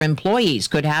Employees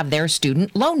could have their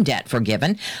student loan debt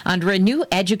forgiven under a new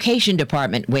Education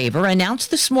Department waiver announced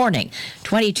this morning.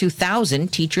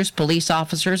 22,000 teachers, police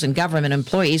officers, and government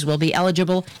employees will be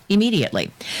eligible immediately.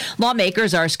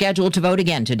 Lawmakers are scheduled to vote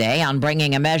again today on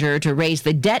bringing a measure to raise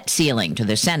the debt ceiling to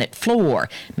the Senate floor.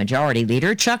 Majority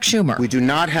Leader Chuck Schumer. We do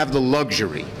not have the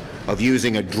luxury of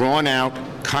using a drawn-out,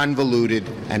 convoluted,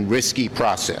 and risky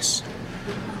process.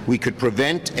 We could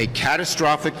prevent a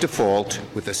catastrophic default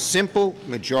with a simple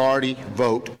majority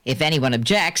vote. If anyone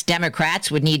objects,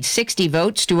 Democrats would need 60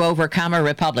 votes to overcome a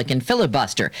Republican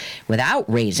filibuster. Without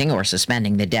raising or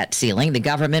suspending the debt ceiling, the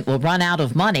government will run out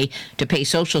of money to pay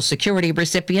Social Security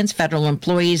recipients, federal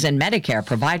employees, and Medicare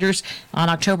providers on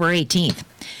October 18th.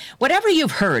 Whatever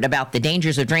you've heard about the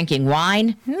dangers of drinking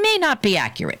wine may not be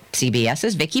accurate.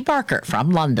 CBS's Vicky Barker from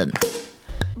London.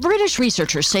 British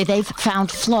researchers say they've found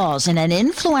flaws in an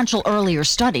influential earlier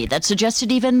study that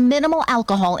suggested even minimal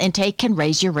alcohol intake can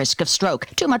raise your risk of stroke.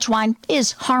 Too much wine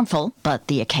is harmful, but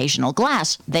the occasional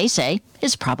glass, they say,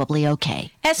 is probably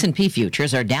okay. S&P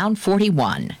futures are down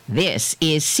 41. This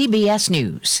is CBS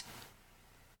News.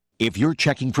 If you're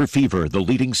checking for fever, the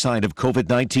leading sign of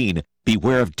COVID-19,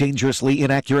 beware of dangerously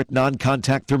inaccurate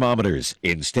non-contact thermometers.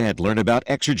 Instead, learn about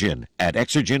Exergen at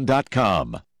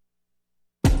Exergen.com.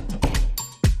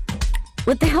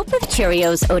 With the help of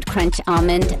Cheerios Oat Crunch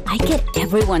Almond, I get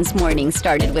everyone's morning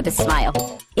started with a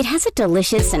smile. It has a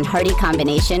delicious and hearty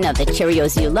combination of the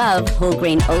Cheerios you love, whole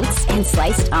grain oats, and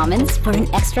sliced almonds for an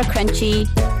extra crunchy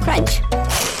crunch.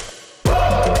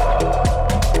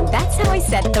 That's how I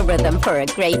set the rhythm for a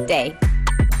great day.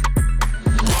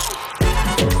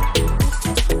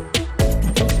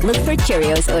 Look for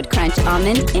Cheerios Oat Crunch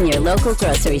Almond in your local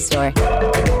grocery store.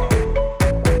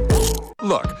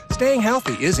 Look, staying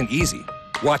healthy isn't easy.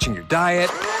 Watching your diet,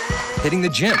 hitting the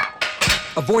gym,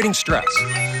 avoiding stress.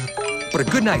 But a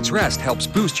good night's rest helps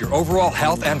boost your overall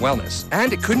health and wellness.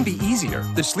 And it couldn't be easier.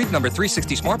 The Sleep Number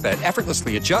 360 smart bed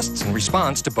effortlessly adjusts and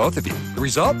responds to both of you. The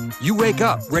result? You wake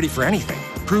up ready for anything.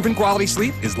 Proven quality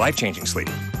sleep is life-changing sleep.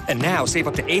 And now save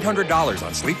up to $800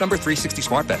 on Sleep Number 360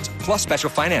 smart beds, plus special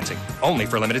financing, only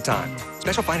for a limited time.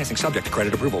 Special financing subject to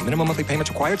credit approval. Minimum monthly payments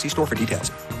required. See store for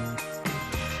details.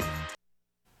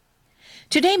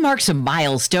 Today marks a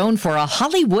milestone for a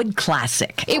Hollywood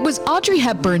classic. It was Audrey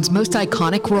Hepburn's most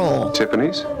iconic role.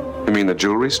 Tiffany's? You mean the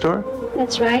jewelry store?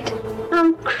 That's right.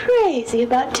 I'm crazy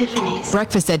about Tiffany's.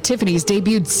 Breakfast at Tiffany's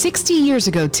debuted 60 years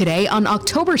ago today on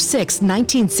October 6,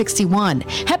 1961.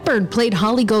 Hepburn played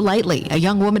Holly Golightly, a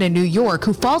young woman in New York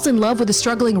who falls in love with a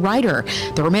struggling writer.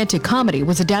 The romantic comedy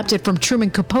was adapted from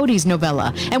Truman Capote's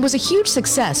novella and was a huge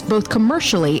success both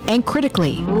commercially and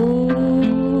critically.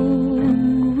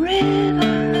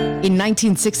 In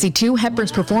 1962,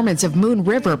 Hepburn's performance of Moon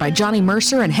River by Johnny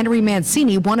Mercer and Henry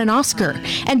Mancini won an Oscar.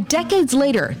 And decades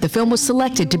later, the film was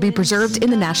selected to be preserved in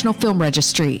the National Film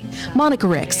Registry. Monica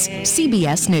Ricks,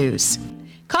 CBS News.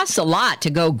 Costs a lot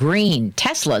to go green.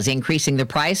 Tesla's increasing the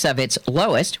price of its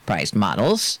lowest priced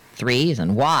models, 3s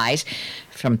and Ys,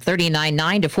 from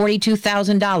 $39,900 to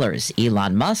 $42,000.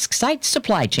 Elon Musk cites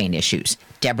supply chain issues.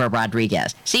 Deborah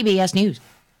Rodriguez, CBS News.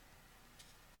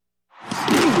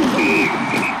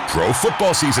 Pro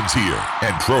football season's here,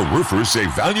 and pro roofers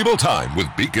save valuable time with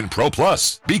Beacon Pro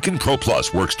Plus. Beacon Pro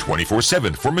Plus works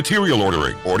 24/7 for material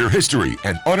ordering, order history,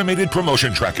 and automated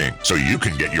promotion tracking, so you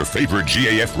can get your favorite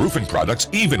GAF roofing products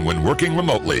even when working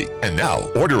remotely. And now,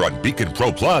 order on Beacon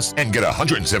Pro Plus and get a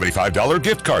 $175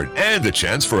 gift card and a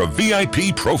chance for a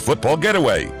VIP pro football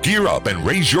getaway. Gear up and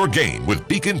raise your game with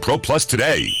Beacon Pro Plus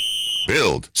today.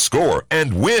 Build, score,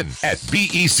 and win at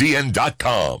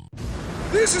BECN.com.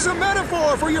 This is a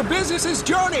metaphor for your business's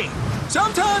journey.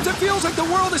 Sometimes it feels like the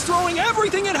world is throwing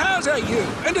everything it has at you.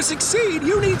 And to succeed,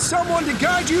 you need someone to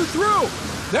guide you through.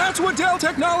 That's what Dell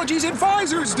Technologies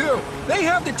Advisors do. They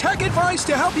have the tech advice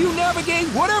to help you navigate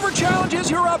whatever challenges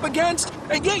you're up against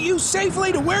and get you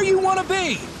safely to where you want to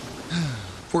be.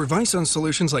 For advice on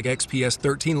solutions like XPS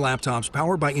 13 laptops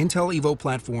powered by Intel Evo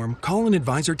platform, call an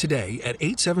advisor today at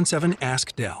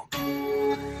 877-ASK-DELL.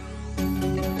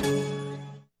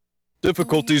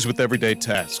 Difficulties with everyday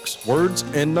tasks, words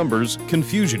and numbers,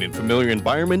 confusion in familiar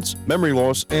environments, memory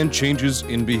loss, and changes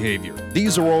in behavior.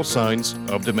 These are all signs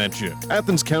of dementia.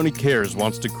 Athens County Cares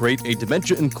wants to create a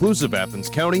dementia-inclusive Athens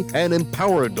County and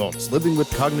empower adults living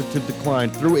with cognitive decline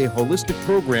through a holistic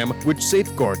program which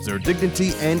safeguards their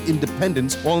dignity and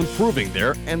independence while improving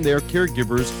their and their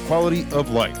caregivers' quality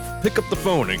of life. Pick up the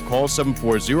phone and call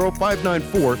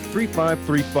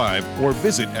 740-594-3535 or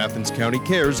visit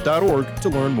athenscountycares.org to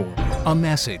learn more. A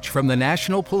message from the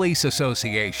National Police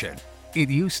Association. It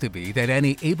used to be that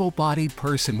any able-bodied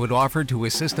person would offer to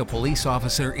assist a police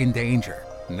officer in danger.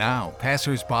 Now,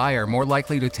 passers-by are more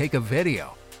likely to take a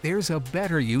video. There's a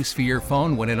better use for your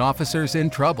phone when an officer's in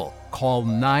trouble. Call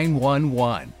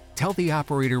 911. Tell the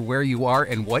operator where you are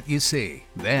and what you see.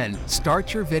 Then,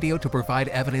 start your video to provide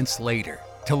evidence later.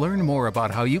 To learn more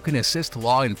about how you can assist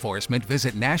law enforcement,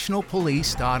 visit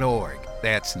nationalpolice.org.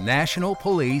 That's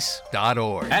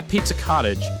nationalpolice.org. At Pizza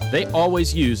Cottage, they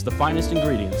always use the finest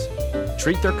ingredients,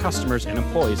 treat their customers and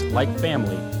employees like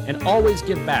family, and always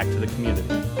give back to the community.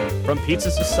 From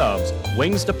pizzas to subs,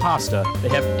 wings to pasta, they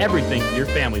have everything for your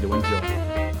family to enjoy.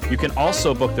 You can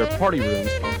also book their party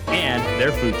rooms and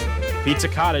their food truck. Pizza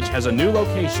Cottage has a new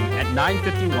location at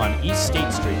 951 East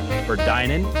State Street for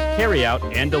dine-in, carry-out,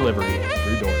 and delivery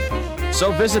through DoorDash.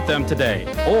 So visit them today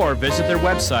or visit their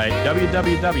website,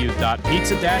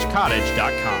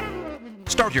 www.pizza-cottage.com.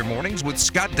 Start your mornings with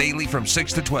Scott Daly from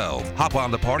 6 to 12. Hop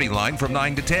on the party line from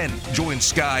 9 to 10. Join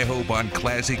Sky Hope on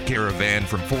Classic Caravan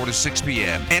from 4 to 6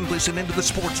 p.m. And listen into the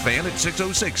Sports Fan at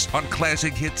 6:06 on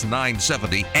Classic Hits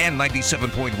 970 and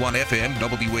 97.1 FM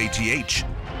WATH.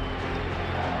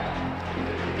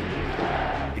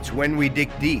 It's when we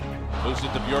dig deep. Moves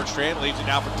it to Bjorkstrand, leads it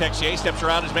now for Texier, steps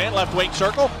around his man, left wing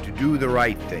circle. To do the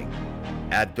right thing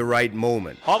at the right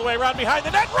moment. All the way around behind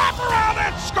the net, wrap around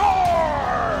and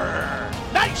score!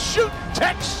 Nice shoot,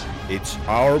 Tex! It's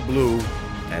our blue,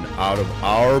 and out of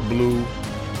our blue,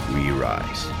 we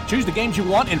rise. Choose the games you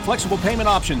want and flexible payment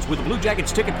options with the Blue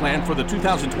Jackets ticket plan for the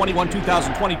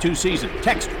 2021-2022 season.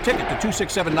 Text ticket to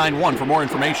 26791 for more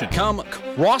information. Come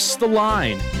cross the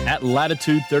line at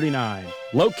Latitude 39,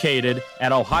 located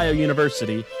at Ohio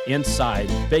University inside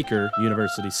Baker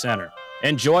University Center.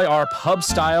 Enjoy our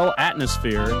pub-style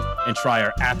atmosphere and try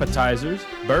our appetizers,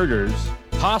 burgers,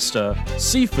 pasta,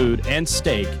 seafood, and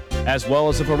steak, as well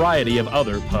as a variety of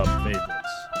other pub favorites.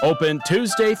 Open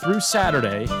Tuesday through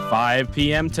Saturday, 5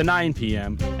 p.m. to 9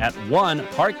 p.m. at 1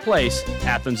 Park Place,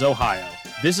 Athens, Ohio.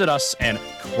 Visit us and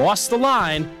cross the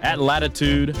line at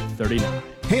Latitude 39.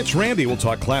 Hey, it's Randy. We'll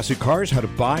talk classic cars, how to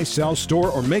buy, sell, store,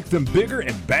 or make them bigger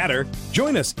and badder.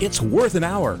 Join us. It's worth an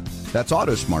hour. That's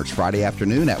Auto Smarts Friday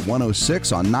afternoon at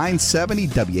 1:06 on 970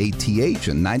 WATH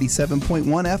and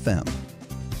 97.1 FM.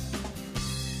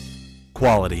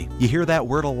 Quality. You hear that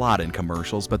word a lot in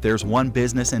commercials, but there's one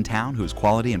business in town whose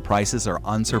quality and prices are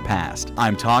unsurpassed.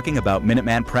 I'm talking about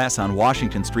Minuteman Press on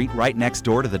Washington Street, right next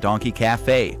door to the Donkey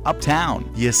Cafe, uptown.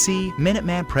 You see,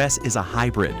 Minuteman Press is a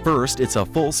hybrid. First, it's a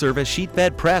full-service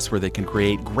sheet-fed press where they can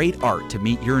create great art to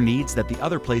meet your needs that the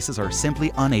other places are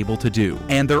simply unable to do.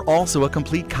 And they're also a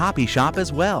complete copy shop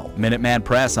as well. Minuteman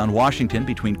Press on Washington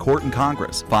between Court and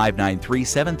Congress,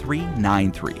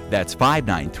 593-7393. That's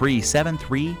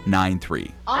 593-7393.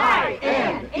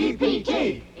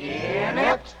 INEPT,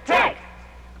 Inept Tech,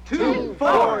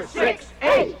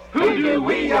 2468. Who do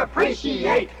we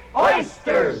appreciate?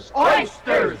 Oysters,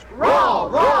 oysters, raw,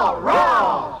 raw,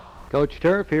 raw. Coach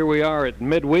Turf, here we are at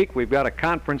midweek. We've got a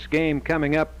conference game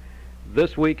coming up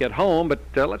this week at home, but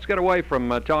let's get away from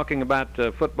talking about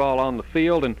football on the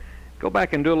field and go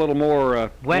back and do a little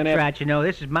more. That's right. You know,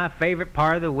 this is my favorite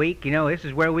part of the week. You know, this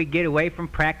is where we get away from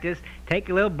practice, take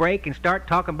a little break, and start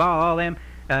talking about all them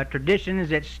traditions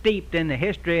that's steeped in the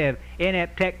history of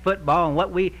Inept Tech football and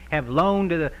what we have loaned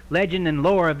to the legend and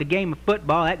lore of the game of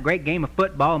football, that great game of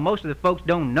football. Most of the folks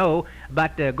don't know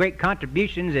about the great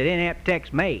contributions that Inept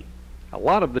Tech's made. A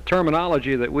lot of the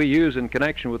terminology that we use in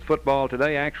connection with football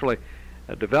today actually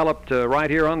developed right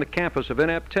here on the campus of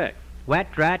Inept Tech. Well,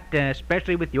 that's right,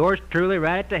 especially with yours truly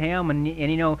right at the helm. And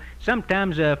you know,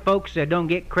 sometimes folks don't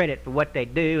get credit for what they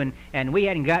do, and we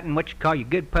hadn't gotten what you call your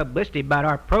good publicity about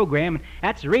our program. And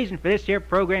that's the reason for this here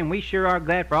program. We sure are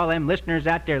glad for all them listeners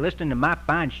out there listening to my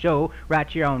fine show right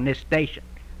here on this station.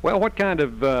 Well, what kind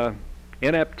of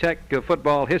Inept Tech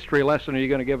football history lesson are you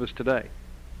going to give us today?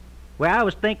 Well, I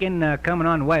was thinking coming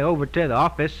on the way over to the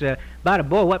office about a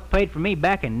boy what played for me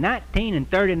back in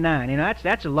 1939. You know,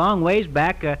 that's a long ways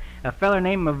back. A feller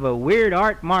named of Weird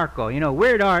Art Marco. You know,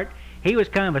 Weird Art, he was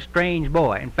kind of a strange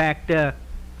boy. In fact,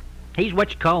 he's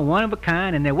what you call one of a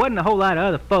kind, and there wasn't a whole lot of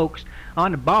other folks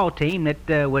on the ball team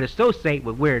that would associate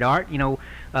with Weird Art. You know,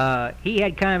 he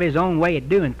had kind of his own way of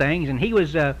doing things, and he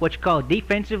was what you call a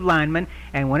defensive lineman.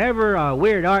 And whenever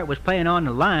Weird Art was playing on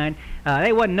the line,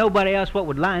 there wasn't nobody else what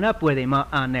would line up with him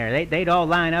on there. They'd all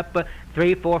line up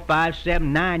 3, 4, 5,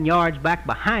 7, 9 yards back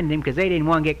behind him because they didn't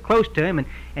want to get close to him.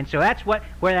 And so that's where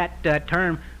that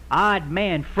term odd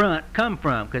man front come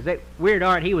from, because Weird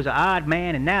Art, he was an odd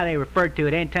man, and now they refer to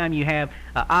it anytime you have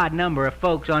an odd number of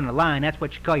folks on the line. That's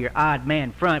what you call your odd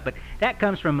man front. But that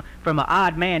comes from an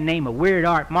odd man named Weird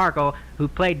Art Marco, who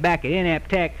played back at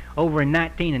Inept Tech over in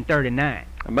 1939.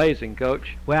 Amazing,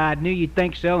 Coach. Well, I knew you'd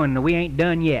think so, and we ain't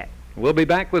done yet. We'll be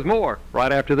back with more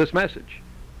right after this message.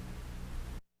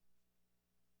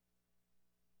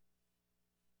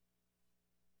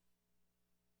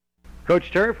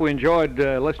 Coach Turf, we enjoyed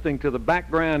listening to the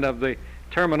background of the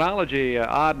terminology,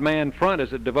 odd man front,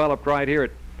 as it developed right here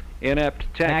at Inept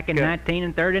Tech. Back in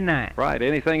 1939. Right.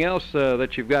 Anything else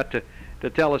that you've got to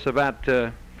tell us about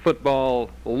football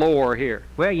lore here?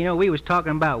 Well, we was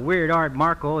talking about Weird Art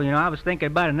Markle. I was thinking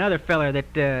about another feller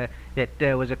that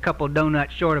was a couple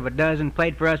donuts short of a dozen,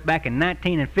 played for us back in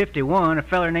 1951, a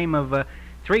feller named of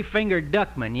Three-Fingered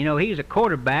Duckman. He was a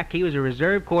quarterback. He was a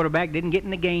reserve quarterback, didn't get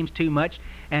in the games too much,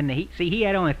 and he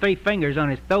had only 3 fingers on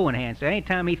his throwing hand, so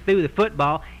anytime he threw the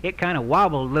football, it kind of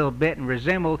wobbled a little bit and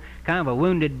resembled kind of a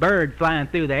wounded bird flying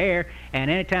through the air,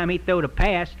 and anytime he threw a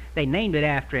pass, they named it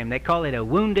after him. They call it a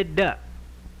wounded duck.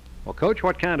 Well, Coach,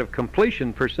 what kind of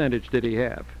completion percentage did he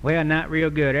have? Well, not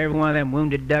real good. Every one of them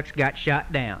wounded ducks got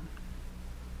shot down.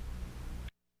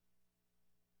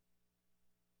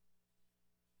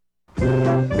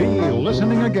 Be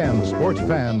listening again, sports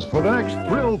fans, for the next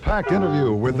thrill-packed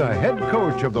interview with the head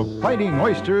coach of the Fighting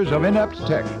Oysters of Inept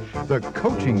Tech, the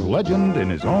coaching legend in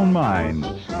his own mind,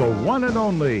 the one and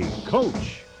only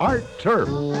Coach Art Turf.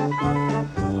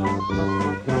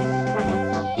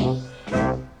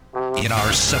 In our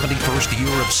 71st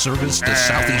year of service to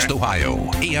Southeast Ohio,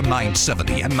 AM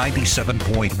 970 and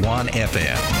 97.1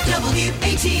 FM.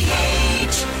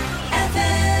 WATH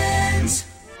Athens.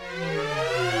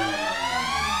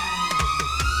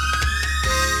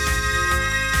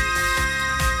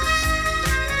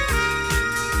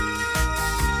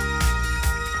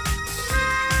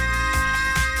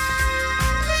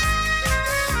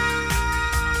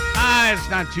 It's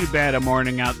not too bad a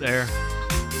morning out there.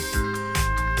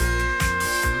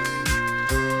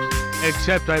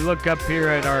 Except I look up here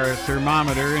at our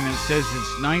thermometer and it says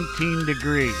it's 19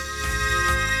 degrees.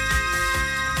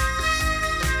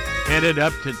 Headed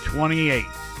up to 28.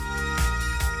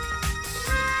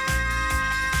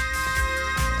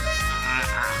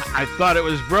 I thought it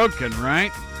was broken,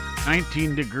 right?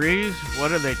 19 degrees?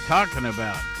 What are they talking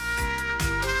about?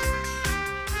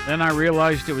 Then I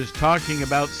realized it was talking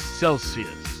about Celsius.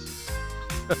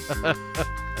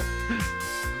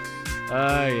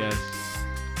 Yes.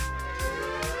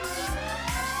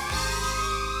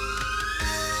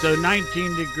 So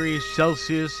 19 degrees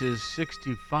Celsius is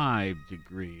 65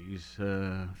 degrees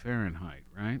Fahrenheit,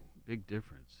 right? Big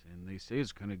difference. And they say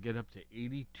it's going to get up to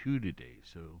 82 today,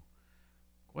 so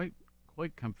quite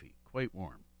comfy, quite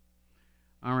warm.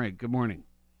 All right, good morning.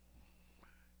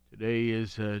 Today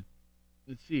is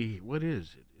let's see, what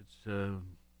is it? It's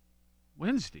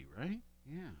Wednesday, right?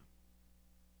 Yeah.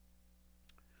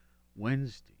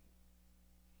 Wednesday.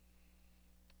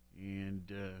 And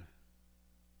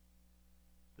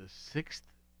the 6th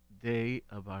day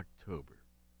of October,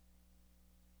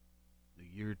 the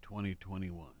year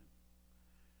 2021.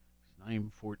 It's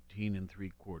 9:14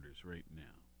 3/4 right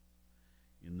now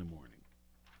in the morning.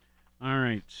 All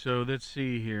right, so let's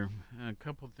see here. A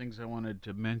couple of things I wanted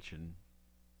to mention.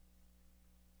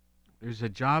 There's a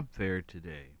job fair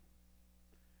today.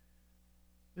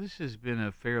 This has been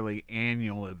a fairly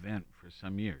annual event for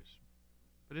some years,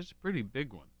 but it's a pretty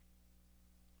big one.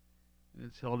 And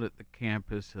it's held at the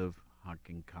campus of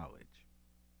Hocking College.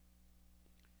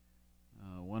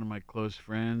 One of my close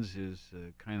friends is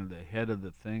kind of the head of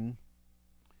the thing,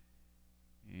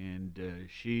 and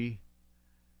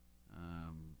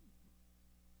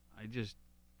I just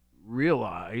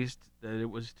realized that it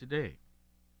was today.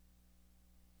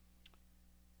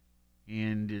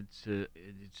 And it's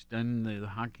done the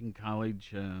Hocking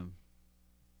College,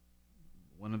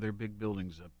 one of their big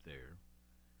buildings up there,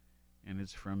 and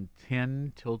it's from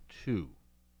 10 till 2.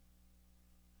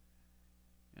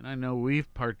 And I know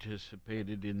we've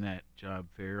participated in that job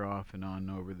fair off and on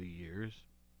over the years.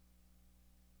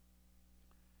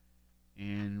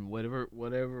 And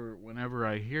whenever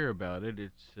I hear about it,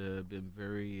 it's been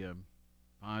very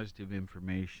positive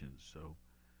information. So,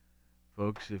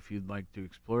 folks, if you'd like to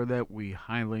explore that, we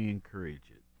highly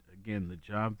encourage it. Again, the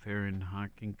job fair in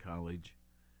Hocking College,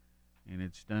 and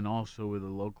it's done also with a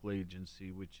local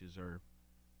agency, which is our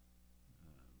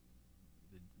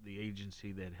the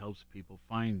agency that helps people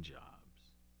find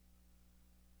jobs.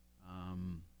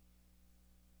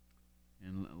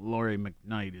 And Lori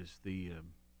McKnight is the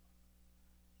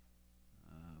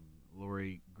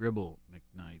Lori Gribble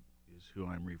McKnight is who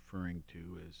I'm referring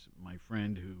to as my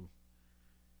friend who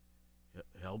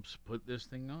helps put this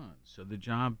thing on. So the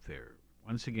job fair,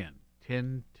 once again,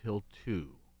 10 till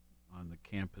 2 on the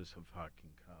campus of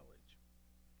Hocking College.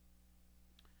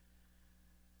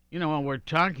 You know, when we're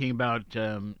talking about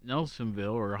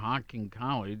Nelsonville or Hocking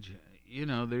College,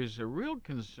 there's a real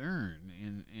concern,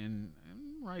 and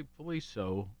rightfully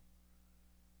so,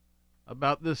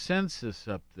 about the census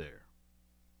up there.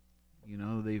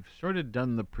 They've sort of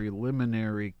done the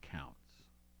preliminary counts,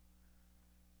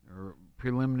 or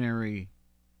preliminary,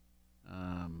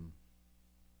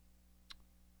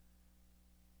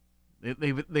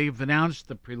 they've announced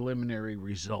the preliminary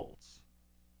results.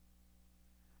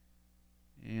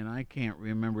 And I can't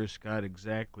remember, Scott,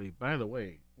 exactly. By the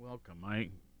way, welcome. I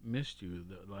missed you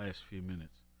the last few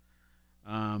minutes.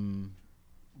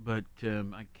 But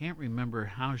I can't remember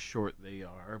how short they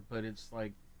are, but it's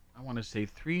like, I want to say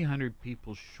 300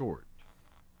 people short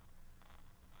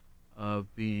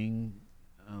of being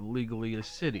legally a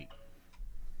city.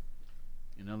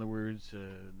 In other words,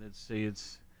 let's say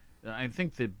I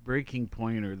think the breaking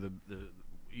point, or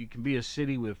you can be a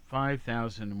city with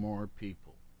 5,000 or more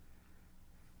people.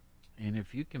 And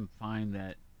if you can find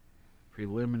that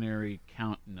preliminary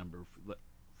count number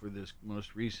for this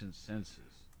most recent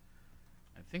census,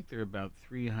 I think they're about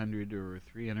 300 or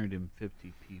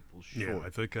 350 people short. Yeah, I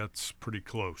think that's pretty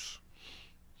close.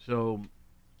 So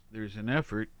there's an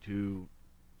effort to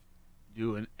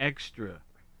do an extra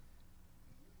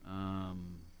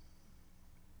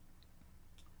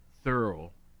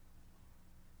thorough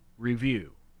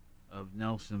review of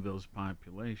Nelsonville's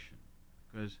population,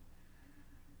 because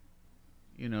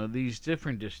these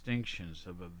different distinctions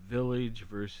of a village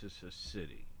versus a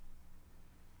city,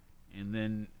 and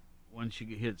then once you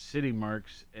hit city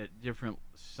marks at different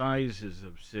sizes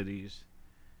of cities,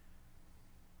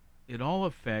 it all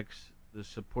affects the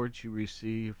support you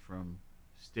receive from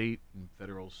state and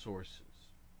federal sources.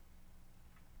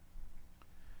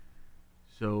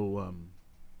 So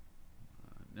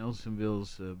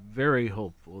Nelsonville's very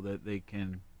hopeful that they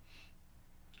can,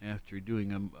 after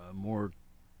doing a more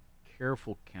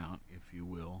careful count, if you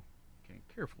will. Okay,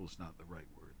 careful is not the right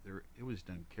word. It was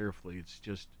done carefully. It's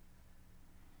just...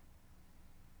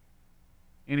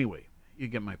 Anyway, you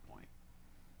get my point.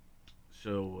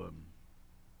 So,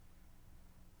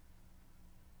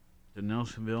 to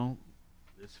Nelsonville,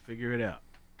 let's figure it out.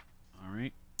 All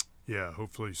right? Yeah,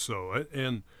 hopefully so.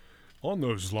 And on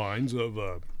those lines of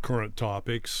current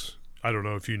topics, I don't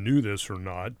know if you knew this or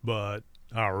not, but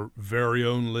our very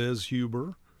own Liz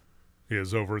Huber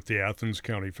is over at the Athens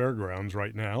County Fairgrounds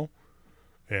right now,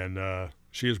 and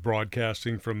she is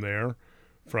broadcasting from there,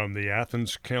 from the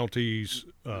Athens County's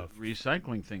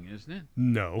recycling thing, isn't it?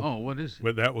 No. Oh, what is it?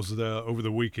 But that was over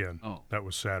the weekend. Oh, that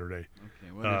was Saturday.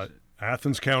 Okay, what is it?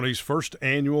 Athens County's first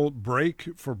annual break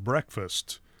for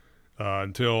breakfast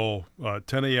until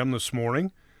 10 a.m. this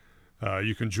morning.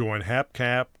 You can join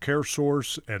HapCap,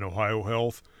 CareSource, and Ohio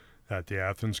Health at the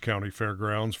Athens County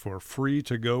Fairgrounds for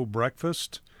free-to-go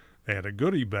breakfast and a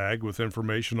goodie bag with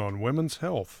information on women's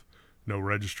health. No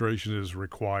registration is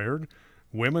required.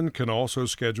 Women can also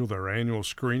schedule their annual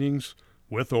screenings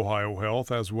with Ohio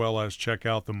Health, as well as check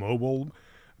out the mobile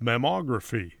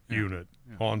mammography unit.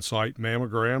 Yeah. On-site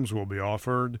mammograms will be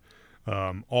offered.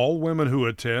 All women who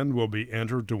attend will be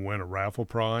entered to win a raffle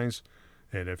prize.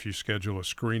 And if you schedule a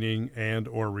screening and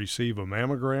or receive a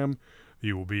mammogram,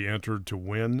 you will be entered to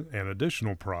win an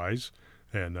additional prize.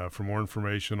 And for more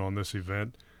information on this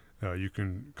event, you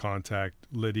can contact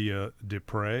Lydia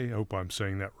Dupre, I hope I'm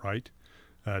saying that right,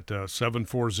 at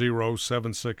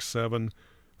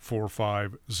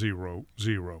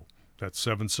 740-767-4500. That's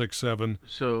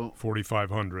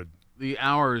 767-4500. The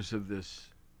hours of this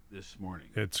morning.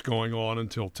 It's going on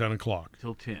until 10 o'clock.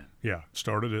 Till 10. Yeah,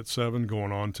 started at 7,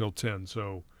 going on till 10.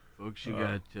 So, folks, you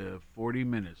got 40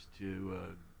 minutes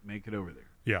to make it over there.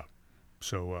 Yeah.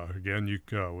 So, again,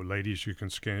 ladies, you can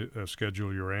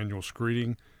schedule your annual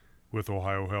screening with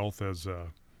Ohio Health, as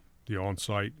the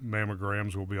on-site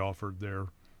mammograms will be offered there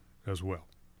as well.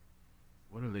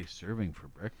 What are they serving for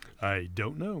breakfast? I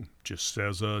don't know. Just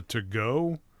says a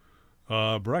to-go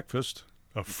breakfast,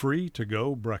 a free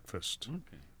to-go breakfast.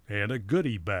 Okay. And a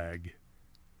goodie bag.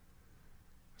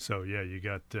 So, yeah, you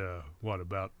got,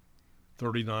 about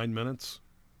 39 minutes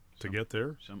to get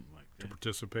there? Something like that. To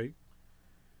participate.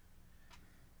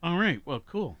 All right. Well,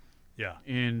 cool. Yeah.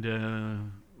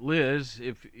 And Liz,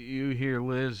 if you hear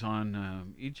Liz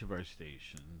on each of our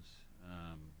stations,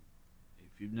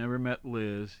 if you've never met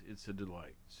Liz, it's a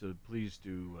delight. So please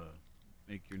do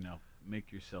make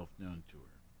yourself known to her.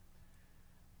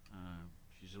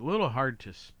 She's a little hard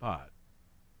to spot.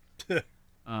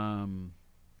 Not.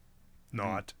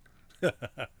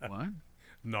 What?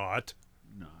 Not.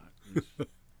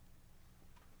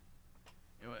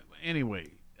 Anyway,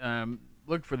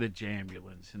 look for the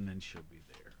Jambulance, and then she'll be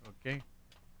there. Okay.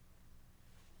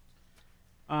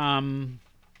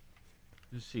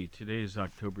 Let's see. Today is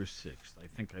October 6th. I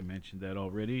think I mentioned that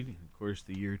already. Of course,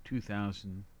 the year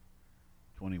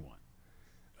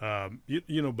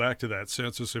 2021. Back to that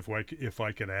census, if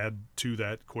I can add to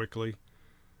that quickly.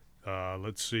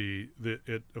 Let's see.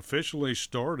 It officially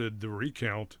started the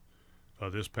recount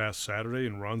this past Saturday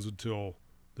and runs until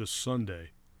this Sunday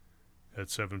at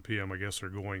 7 p.m. I guess they're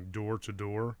going door to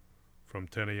door from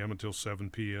 10 a.m. until 7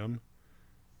 p.m.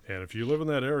 And if you live in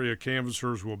that area,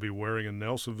 canvassers will be wearing a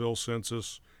Nelsonville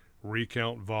Census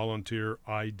Recount Volunteer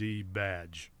ID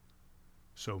badge.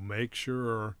 So make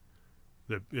sure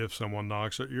that if someone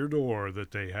knocks at your door that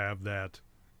they have that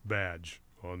badge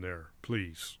on there,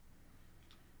 please.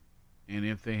 And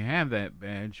if they have that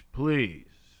badge, please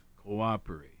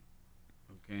cooperate.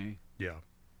 Okay? Yeah.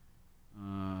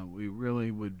 We really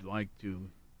would like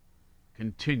to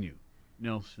continue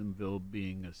Nelsonville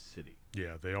being a city.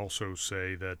 Yeah, they also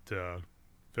say that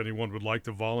if anyone would like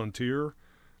to volunteer,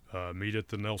 meet at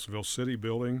the Nelsonville City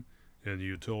Building in the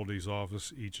Utilities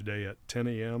office each day at 10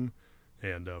 a.m.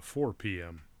 and 4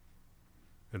 p.m.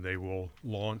 And they will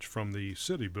launch from the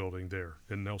City Building there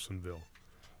in Nelsonville.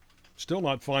 Still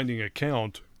not finding a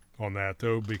count on that,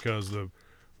 though, because the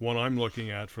one I'm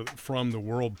looking at from the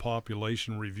World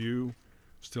Population Review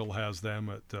still has them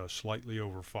at slightly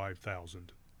over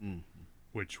 5,000,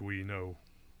 which we know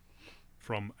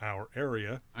from our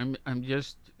area. I'm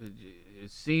just.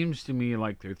 It seems to me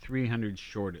like they're 300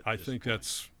 short at I this think point.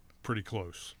 that's pretty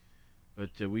close.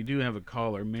 But we do have a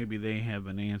caller. Maybe they have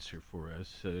an answer for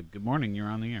us. Good morning. You're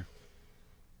on the air.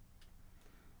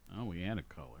 Oh, we had a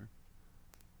caller.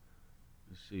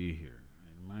 Let's see here.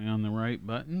 Am I on the right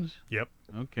buttons? Yep.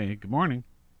 Okay. Good morning.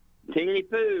 Tiggity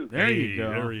Poo. There you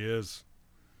go. There he is.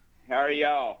 How are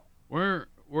y'all?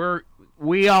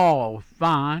 We all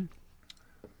fine.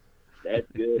 That's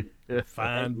good.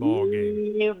 Fine ball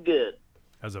game. Real good.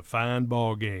 That's a fine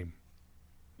ball game.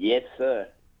 Yes, sir.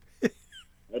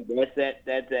 That's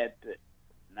that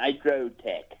Nitro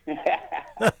Tech.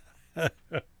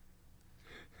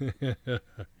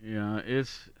 Yeah,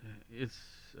 it's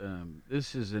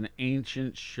this is an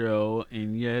ancient show,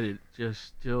 and yet it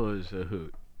just still is a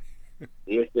hoot.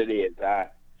 Yes, it is. I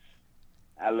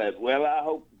love it. Well, I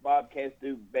hope the Bobcats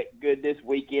do good this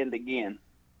weekend again.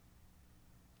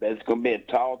 But it's going to be a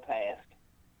tall task.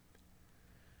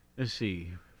 Let's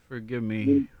see. Forgive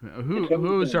me.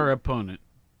 Who's our opponent?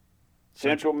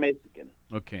 Central Michigan.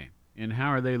 Okay. And how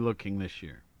are they looking this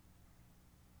year?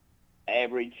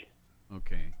 Average.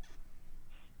 Okay.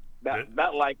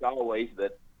 About like always,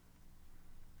 but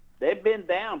they've been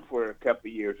down for a couple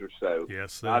of years or so.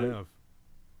 Yes, they have.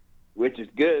 Which is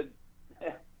good.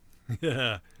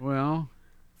 Yeah. Well,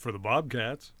 for the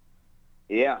Bobcats.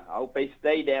 Yeah, I hope they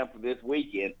stay down for this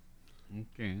weekend.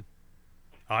 Okay.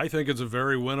 I think it's a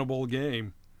very winnable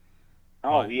game.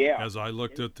 Oh, yeah. As I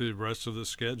looked at the rest of the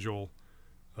schedule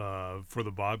for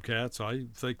the Bobcats, I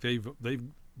think they've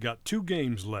got 2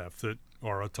 games left that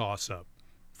are a toss-up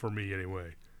for me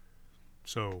anyway.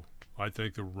 So I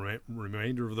think the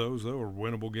remainder of those, though, are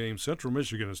winnable games. Central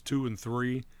Michigan is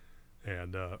 2-3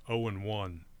 and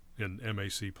 0-1 in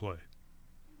MAC play.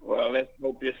 Well, let's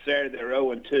hope this Saturday they're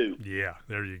 0-2. Yeah,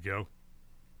 there you go.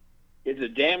 Is the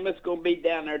Jamless going to be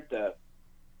down there at the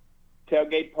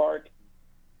tailgate park?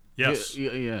 Yes.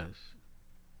 Yes.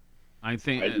 I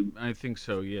think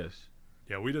so, yes.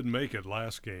 Yeah, we didn't make it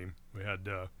last game. We had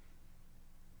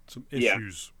some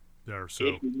issues there. So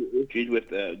Issues with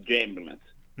the Jamless.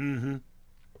 Mm-hmm.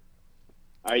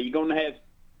 Are you going to have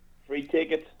free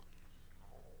tickets?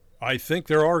 I think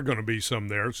there are going to be some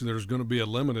there. So there's going to be a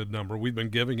limited number. We've been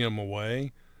giving them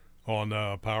away on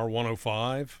Power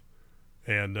 105,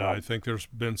 and I think there's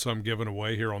been some given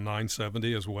away here on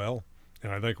 970 as well.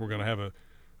 And I think we're going to have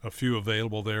a few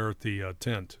available there at the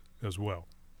tent as well.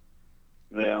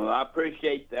 Well, I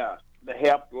appreciate the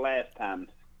help the last time.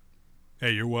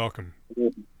 Hey, you're welcome.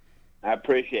 I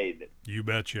appreciate it. You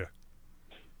betcha.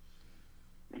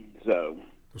 So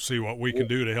we'll see what we can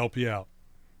do to help you out.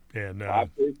 And I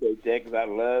appreciate that because I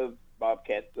love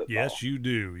Bobcat football. Yes, you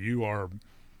do. You are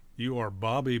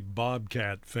Bobby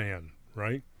Bobcat fan,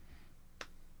 right?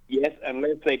 Yes,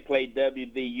 unless they play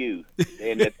WVU.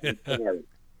 Then it's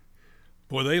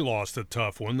Boy, they lost a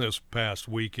tough one this past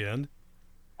weekend.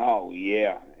 Oh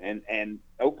yeah, and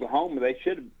Oklahoma, they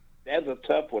should have. That was a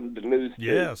tough one to lose to.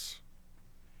 Yes,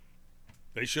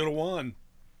 they should have won.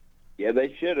 Yeah,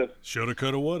 they should have. Shoulda,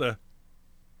 coulda, woulda.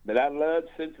 But I loved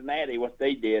Cincinnati, what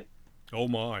they did. Oh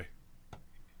my!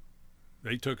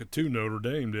 They took it to Notre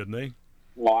Dame, didn't they?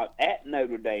 Well, at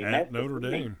Notre Dame. At Notre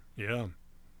Dame, yeah.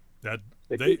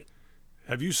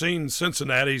 Have you seen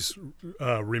Cincinnati's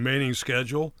remaining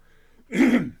schedule?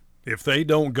 If they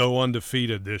don't go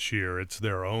undefeated this year, it's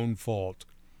their own fault.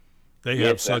 They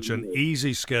have such an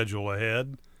easy schedule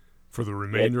ahead for the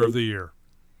remainder of the year.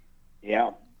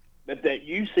 Yeah. But that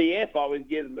UCF always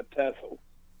gives them a tussle.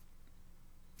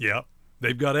 Yeah.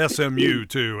 They've got SMU,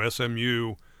 too.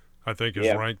 SMU, I think,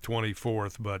 is ranked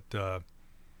 24th, but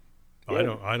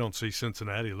I don't see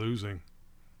Cincinnati losing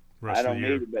rest of the year. I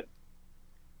don't either, but,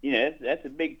 that's a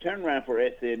big turnaround for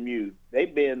SMU.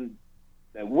 They've been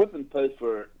a whooping post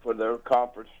for their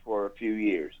conference for a few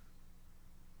years.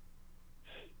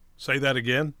 Say that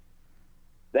again?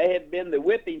 They have been the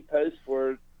whipping post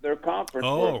for their conference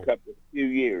for a few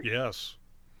years. Yes.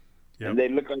 Yep. And they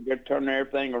look like they're turning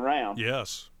everything around.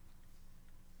 Yes.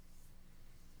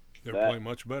 They're playing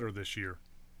much better this year.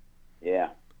 Yeah.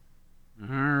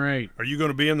 All right. Are you going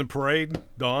to be in the parade,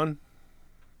 Don?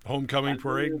 Homecoming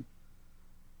parade?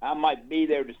 I might be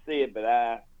there to see it, but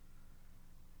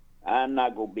I'm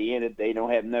not going to be in it. They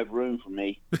don't have enough room for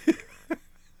me.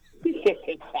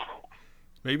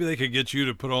 Maybe they could get you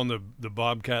to put on the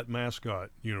Bobcat mascot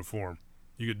uniform.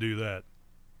 You could do that.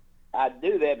 I'd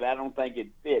do that, but I don't think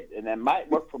it'd fit. And that might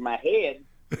work for my head,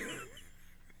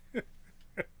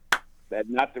 but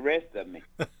not the rest of me.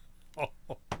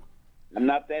 I'm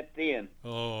not that thin.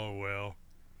 Oh, well.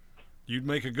 You'd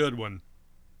make a good one.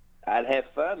 I'd have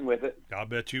fun with it. I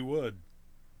bet you would.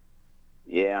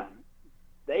 Yeah.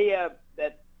 They,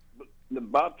 the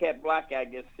Bobcat Black, I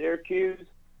guess, Syracuse,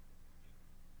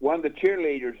 one of the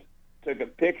cheerleaders took a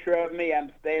picture of me.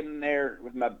 I'm standing there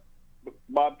with my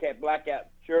Bobcat Blackout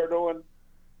shirt on,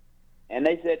 and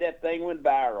they said that thing went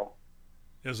viral.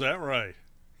 Is that right?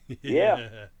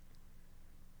 Yeah.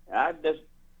 I just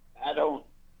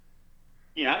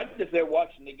there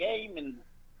watching the game, and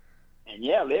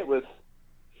yeah, it was.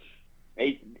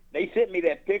 They sent me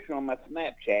that picture on my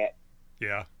Snapchat.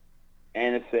 Yeah.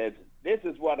 And it says, "This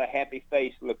is what a happy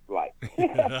face looks like."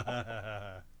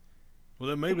 Well,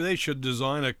 then maybe they should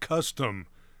design a custom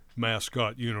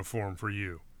mascot uniform for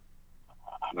you.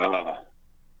 I'll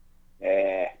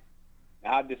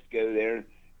just go there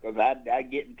because I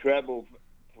get in trouble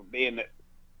for being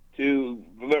too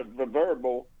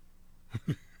verbal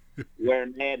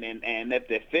wearing that, and that's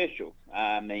the official.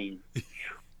 I mean,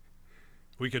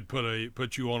 we could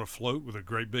put you on a float with a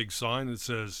great big sign that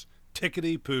says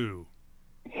 "Tickety Poo."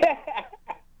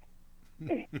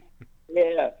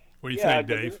 Yeah. What do you think,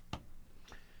 Dave?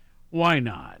 Why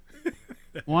not?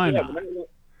 Why not?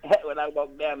 When I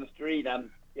walk down the street, I'll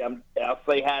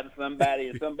say hi to somebody,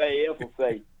 and somebody else will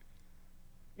say,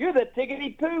 "You're the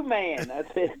Tickety Poo man." I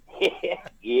said,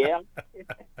 "Yeah."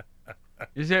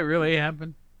 Does that really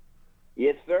happen?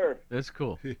 Yes, sir. That's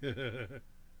cool.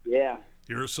 Yeah.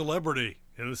 You're a celebrity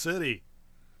in the city.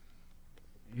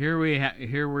 Here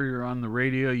we're on the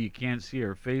radio. You can't see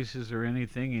our faces or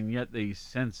anything, and yet they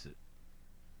sense it.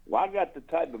 Well, I got the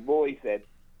type of voice that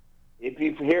if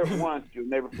you hear it once, you'll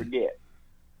never forget.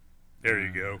 There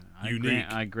you go.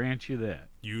 Unique. I grant you that.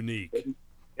 Unique.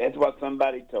 That's what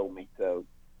somebody told me, so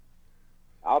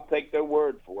I'll take their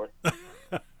word for it.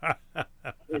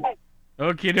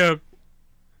 Okie doke.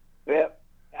 Well,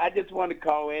 I just want to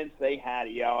call in and say hi to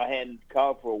y'all. I hadn't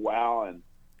called for a while, and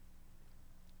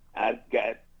I've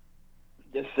got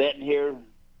just sitting here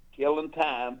killing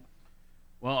time.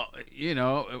 Well,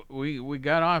 we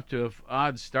got off to an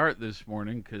odd start this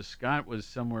morning because Scott was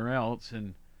somewhere else,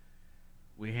 and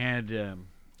we had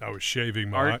I was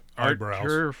shaving my eyebrows.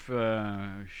 Art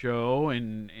Turf show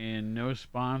and no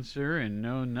sponsor and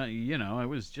no, it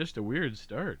was just a weird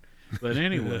start. But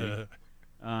anyway,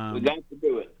 we got to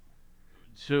do it.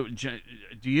 So, do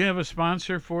you have a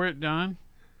sponsor for it, Don?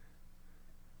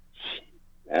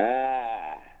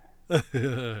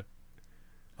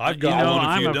 I've got one. If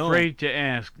I'm you don't. afraid to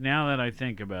ask now that I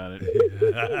think about it.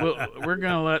 We're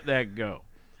going to let that go.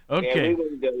 Okay. Yeah, we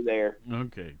wouldn't go there.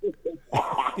 Okay.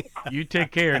 You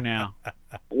take care now.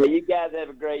 Well, you guys have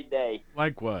a great day.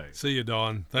 Likewise. See you,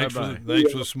 Don. Thanks Bye-bye.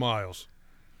 for the smiles.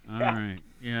 All right.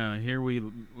 Yeah. Here we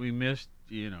missed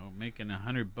making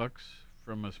 $100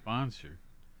 from a sponsor.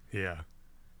 Yeah.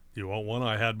 You want one?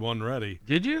 I had one ready.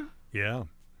 Did you? Yeah.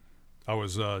 I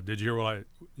was. Did you hear what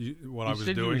I was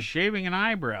said doing? You were shaving an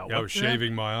eyebrow. Yeah, I was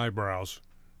shaving my eyebrows,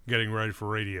 getting ready for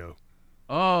radio.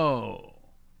 Oh.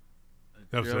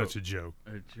 That's a joke.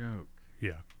 A joke.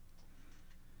 Yeah.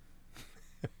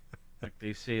 Like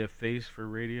they say, a face for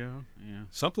radio. Yeah.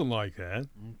 Something like that.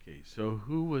 Okay. So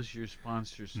who was your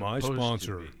sponsor? My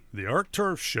sponsor, the Art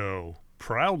Turf Show,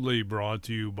 proudly brought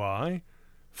to you by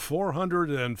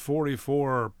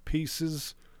 444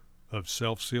 pieces of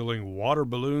self-sealing water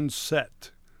balloon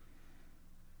set.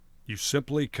 You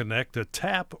simply connect a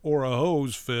tap or a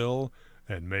hose fill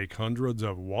and make hundreds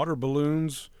of water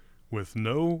balloons with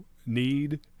no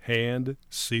need hand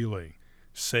sealing.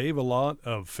 Save a lot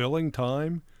of filling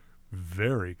time.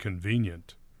 Very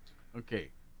convenient.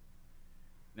 Okay.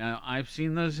 Now, I've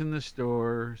seen those in the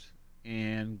stores,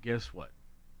 and guess what?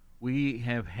 We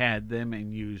have had them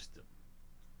and used them.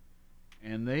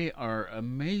 And they are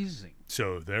amazing.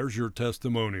 So there's your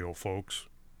testimonial, folks.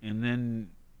 And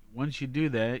then once you do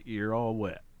that, you're all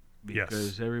wet.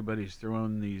 Because Yes. everybody's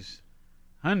throwing these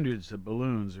hundreds of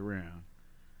balloons around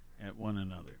at one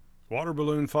another. Water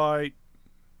balloon fight.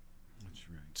 That's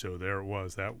right. So there it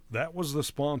was. That was the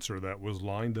sponsor that was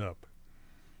lined up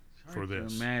It's for hard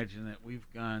this. to imagine that we've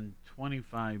gone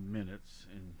 25 minutes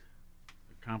and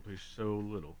accomplished so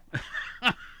little.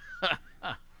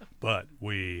 But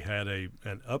we had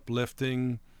an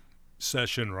uplifting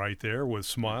session right there with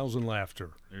smiles and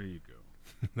laughter. There you go.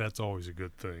 That's always a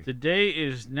good thing. Today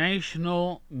is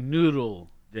National Noodle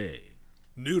Day.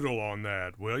 Noodle on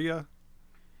that, will ya?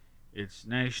 It's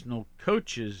National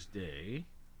Coaches Day,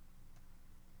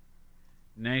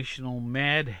 National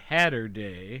Mad Hatter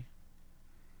Day,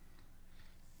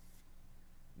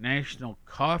 National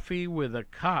Coffee with a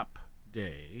Cop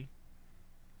Day,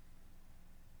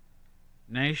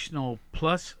 National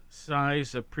Plus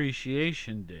Size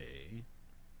Appreciation Day,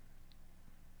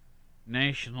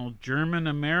 National German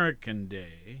American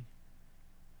Day,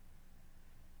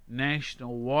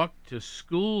 National Walk to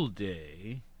School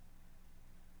Day,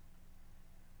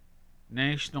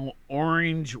 National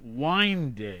Orange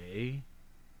Wine Day,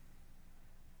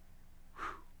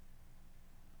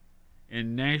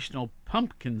 and National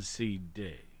Pumpkin Seed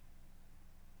Day.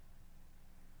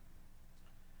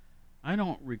 I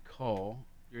don't recall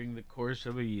during the course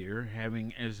of a year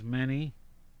having as many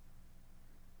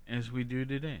as we do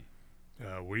today.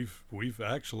 We've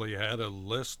actually had a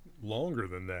list longer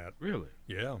than that. Really?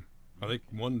 Yeah. I think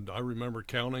I remember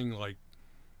counting like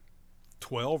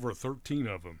 12 or 13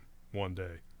 of them one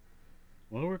day.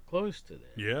 Well, we're close to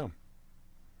that. Yeah.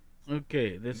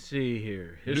 Okay, let's see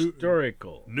here.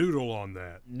 Historical. Noodle on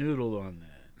that. Noodle on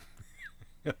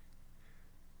that.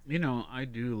 You know, I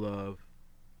do love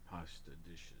pasta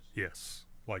dishes. Yes,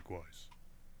 likewise.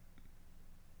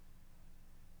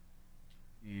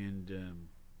 And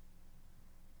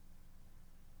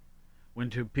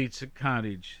went to Pizza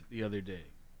Cottage the other day.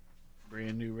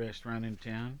 Brand new restaurant in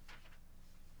town.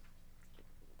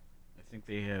 I think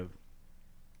they have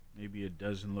maybe a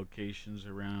dozen locations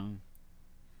around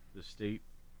the state.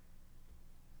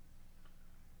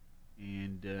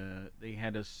 And they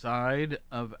had a side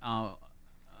of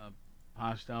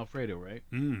pasta Alfredo, right?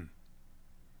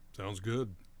 Sounds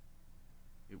good.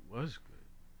 It was good.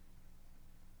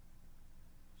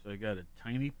 So I got a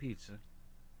tiny pizza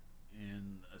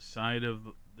and a side of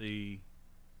the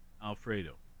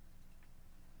Alfredo.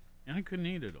 And I couldn't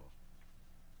eat it all.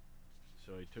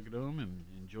 So I took it home and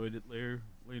enjoyed it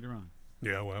later on.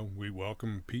 Yeah, well, we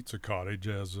welcome Pizza Cottage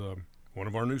as one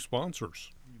of our new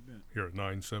sponsors here at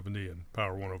 970 and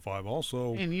Power 105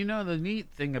 also. And you know, the neat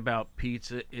thing about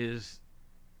pizza is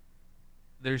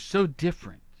they're so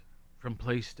different from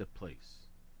place to place.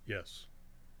 Yes.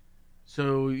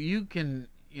 So you can,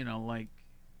 you know, like,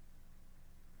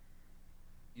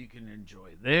 you can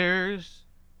enjoy theirs,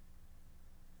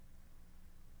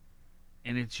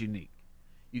 and it's unique.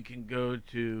 You can go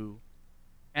to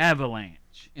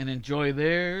Avalanche and enjoy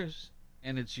theirs,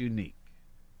 and it's unique.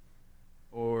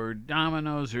 Or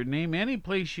Domino's, or name any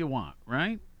place you want,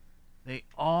 right? They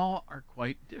all are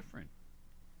quite different.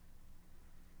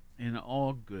 And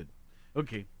all good.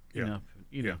 Okay, Yeah.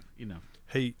 enough.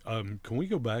 Hey, can we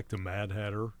go back to Mad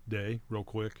Hatter Day real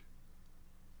quick?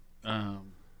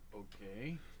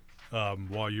 Okay.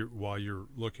 While you're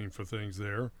looking for things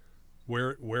there,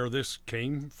 where this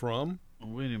came from? Oh,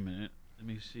 wait a minute. Let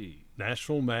me see.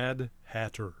 National Mad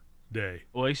Hatter Day.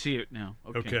 Oh, I see it now.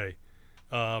 Okay.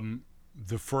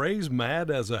 The phrase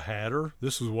 "mad as a hatter,"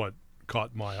 this is what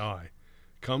caught my eye,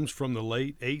 comes from the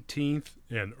late 18th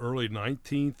and early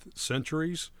 19th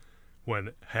centuries,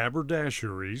 when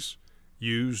haberdasheries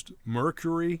used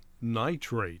mercury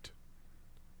nitrate.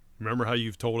 Remember how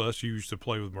you've told us you used to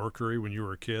play with mercury when you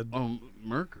were a kid? Oh,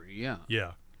 mercury, yeah.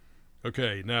 Yeah.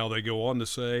 Okay, now they go on to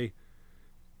say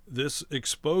this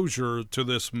exposure to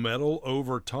this metal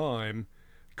over time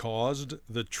caused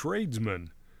the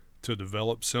tradesmen to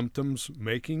develop symptoms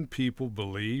making people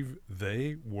believe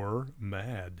they were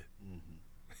mad.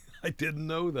 I didn't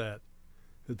know that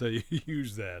they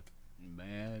used that.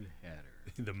 Mad Hatter.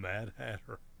 The Mad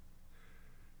Hatter.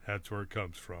 That's where it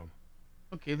comes from.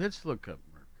 Okay, let's look up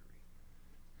mercury.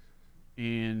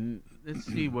 And let's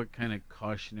see what kind of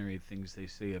cautionary things they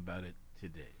say about it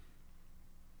today.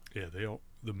 Yeah,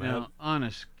 the Now,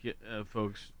 honest,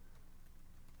 folks,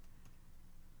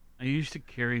 I used to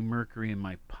carry mercury in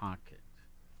my pocket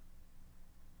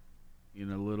in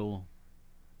a little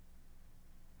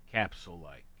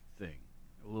capsule-like thing,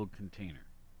 a little container.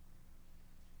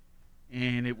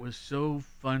 And it was so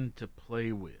fun to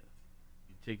play with.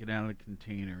 You take it out of the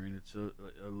container, and it's a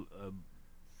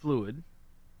fluid,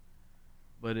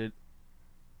 but it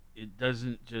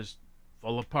doesn't just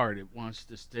fall apart. It wants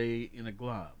to stay in a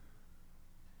glob.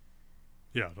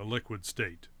 Yeah, the liquid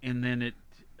state. And then it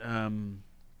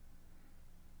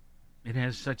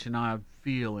has such an odd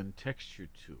feel and texture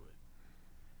to it.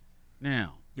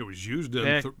 Now, it was used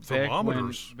in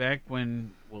thermometers. Back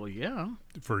when, well, yeah.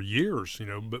 For years,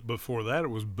 but before that it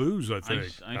was booze, I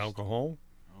think. Alcohol.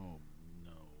 Oh,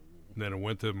 no. And then it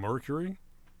went to mercury.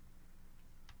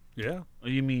 Yeah. Oh,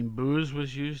 you mean booze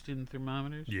was used in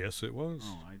thermometers? Yes, it was.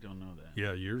 Oh, I don't know that.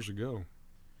 Yeah, years ago.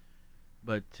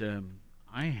 But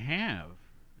I have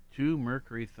 2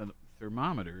 mercury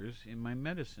thermometers in my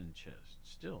medicine chest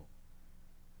still,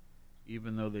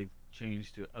 even though they've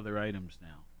changed to other items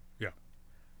now. Yeah.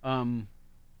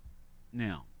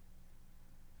 Now,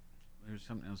 there's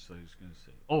something else I was going to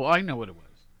say. Oh, I know what it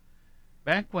was.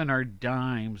 Back when our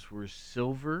dimes were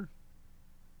silver.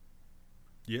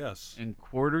 Yes. And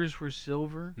quarters were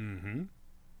silver. Mm-hmm.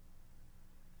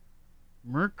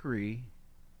 Mercury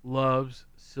loves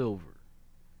silver.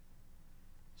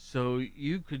 So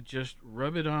you could just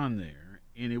rub it on there,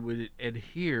 and it would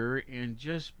adhere and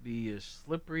just be as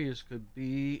slippery as could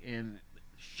be and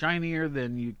shinier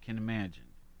than you can imagine.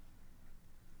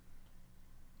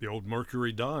 The old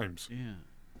mercury dimes. Yeah.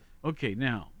 Okay,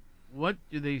 now, what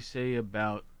do they say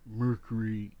about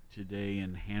mercury today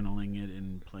and handling it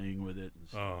and playing with it and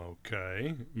stuff?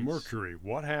 Okay. Mercury.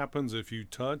 What happens if you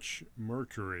touch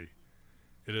mercury?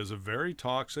 It is a very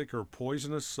toxic or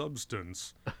poisonous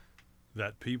substance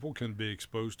that people can be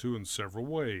exposed to in several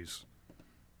ways.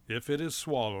 If it is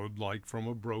swallowed, like from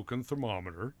a broken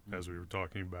thermometer, as we were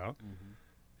talking about,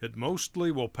 it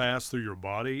mostly will pass through your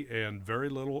body and very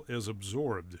little is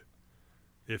absorbed.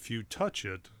 If you touch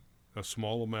it, a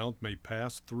small amount may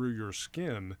pass through your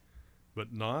skin,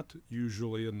 but not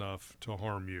usually enough to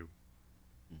harm you.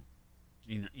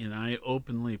 And I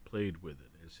openly played with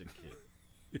it as a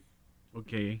kid.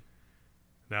 Okay.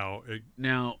 Now,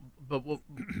 but we'll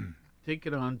take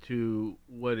it on to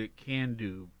what it can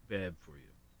do bad for you.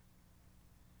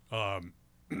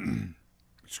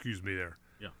 Excuse me there.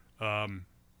 Yeah.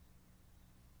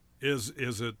 Is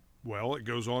it, well, it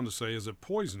goes on to say, is it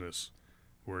poisonous?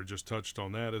 Where it just touched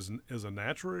on that, is a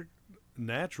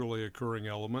naturally occurring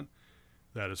element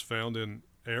that is found in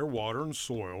air, water, and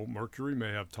soil. Mercury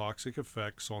may have toxic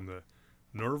effects on the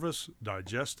nervous,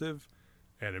 digestive,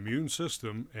 and immune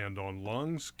system, and on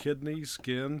lungs, kidneys,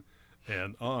 skin,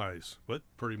 and eyes. But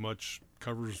pretty much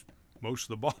covers most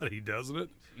of the body, doesn't it?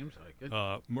 Seems like it.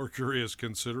 Mercury is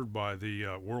considered by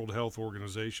the World Health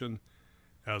Organization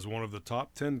as one of the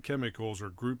top 10 chemicals or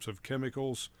groups of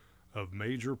chemicals of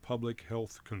major public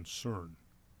health concern.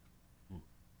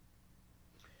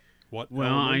 What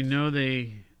well, element?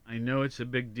 I know it's a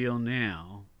big deal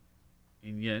now,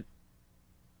 and yet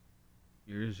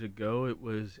years ago it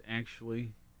was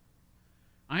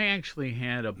I actually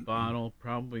had a bottle,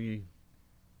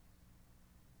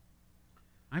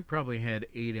 I probably had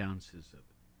 8 ounces of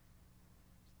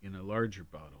it in a larger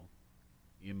bottle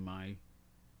in my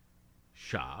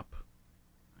shop.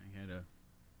 I had a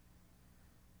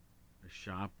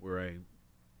shop where I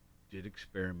did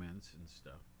experiments and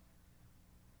stuff.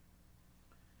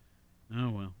 Oh,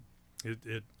 well.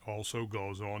 It also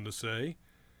goes on to say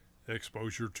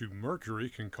exposure to mercury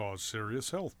can cause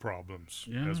serious health problems,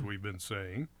 as we've been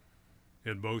saying.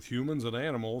 In both humans and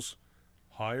animals,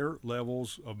 higher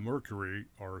levels of mercury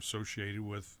are associated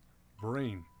with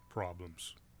brain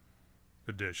problems.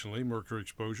 Additionally, mercury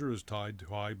exposure is tied to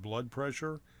high blood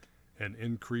pressure and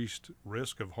increased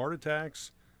risk of heart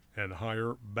attacks and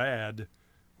higher bad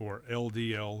or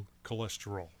LDL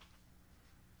cholesterol.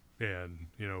 And,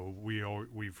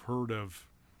 we've heard of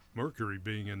mercury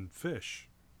being in fish,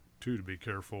 too, to be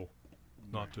careful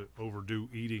not to overdo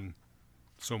eating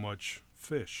so much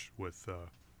fish with the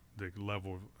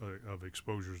level of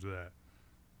exposures to that.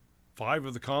 5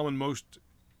 of the common most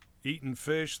eaten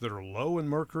fish that are low in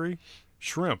mercury: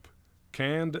 shrimp,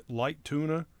 canned light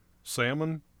tuna,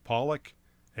 salmon, pollock,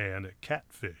 and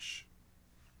catfish.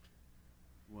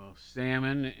 Well,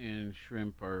 salmon and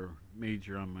shrimp are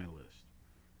major on my list.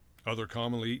 Other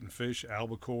commonly eaten fish,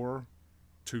 albacore,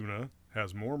 tuna,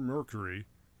 has more mercury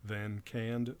than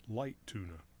canned light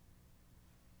tuna.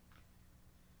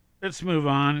 Let's move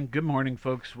on. Good morning,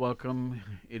 folks. Welcome.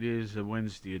 It is a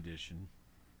Wednesday edition.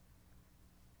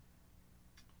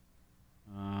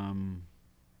 I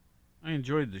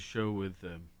enjoyed the show with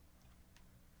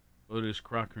Otis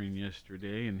Crockering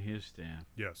yesterday and his staff.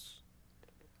 Yes.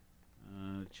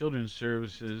 Children's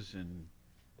services and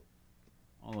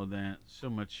all of that. So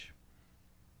much.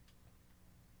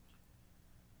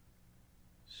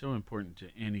 So important to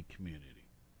any community.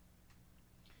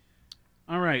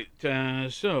 All right.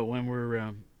 So when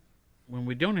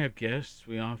we don't have guests,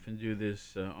 we often do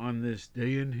this on this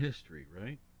day in history,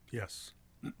 right? Yes,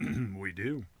 we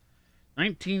do.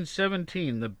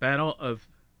 1917, the Battle of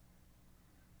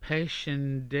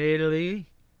Passchendaele.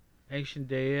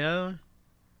 Passchendaele.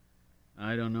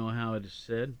 I don't know how it is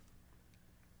said,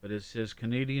 but it says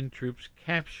Canadian troops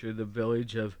capture the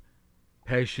village of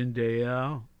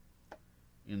Passchendaele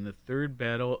in the Third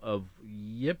Battle of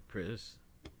Ypres.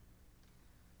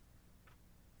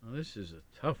 Well, this is a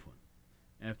tough one.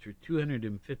 After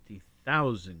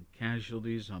 250,000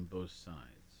 casualties on both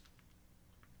sides.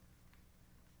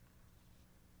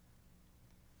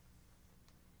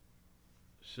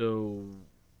 So,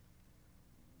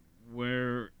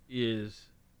 where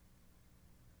is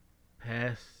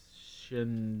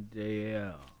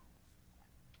Passchendaele?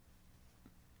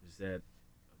 Is that a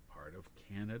part of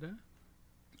Canada?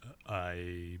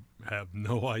 I have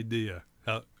no idea.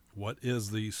 What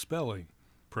is the spelling,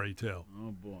 pray tell?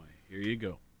 Oh, boy. Here you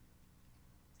go.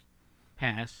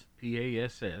 Pass,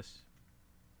 P-A-S-S,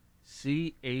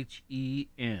 C-H-E-N-D-A-E-L-E.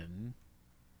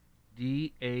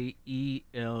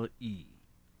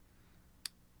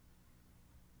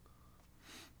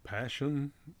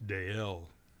 Passchendaele.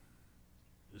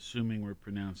 Assuming we're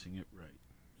pronouncing it right.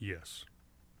 Yes.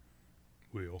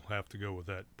 We'll have to go with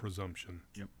that presumption.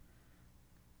 Yep.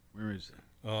 Where is it?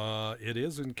 It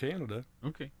is in Canada.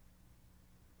 Okay.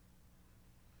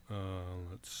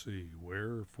 Let's see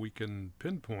if we can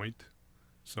pinpoint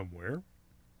somewhere.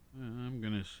 I'm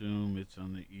going to assume it's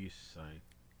on the east side.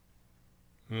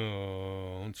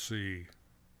 Let's see.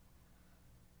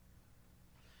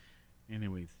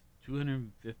 Anyway,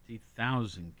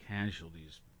 250,000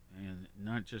 casualties, and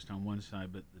not just on one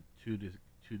side, but the two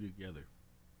together.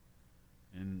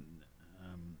 And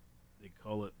they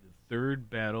call it the Third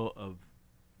Battle of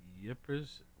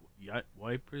Ypres,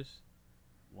 Ypres,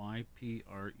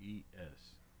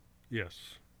 Y-P-R-E-S.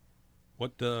 Yes.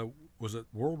 What was it?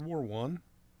 World War I?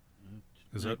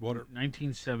 Is that what?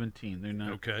 1917. They're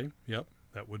not. Okay. Yep.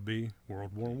 That would be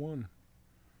World War I.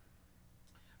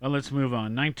 Well, let's move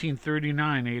on.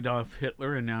 1939, Adolf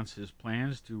Hitler announces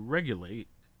plans to regulate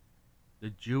the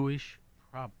Jewish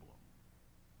problem.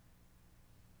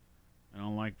 I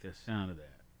don't like the sound of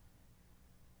that.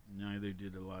 Neither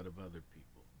did a lot of other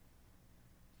people.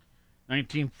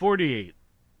 1948,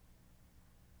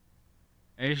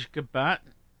 Ashgabat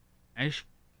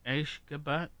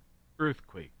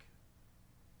earthquake.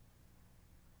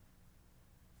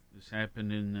 This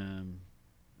happened in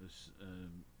the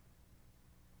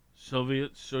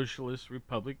Soviet Socialist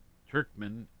Republic,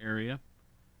 Turkmen area.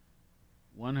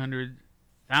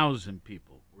 100,000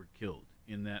 people were killed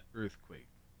in that earthquake,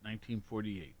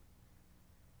 1948.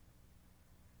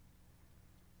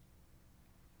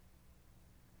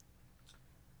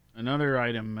 Another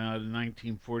item out of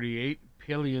 1948,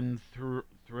 paleontologist.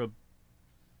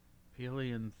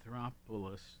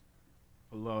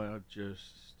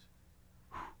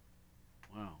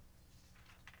 Wow.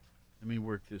 Let me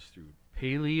work this through.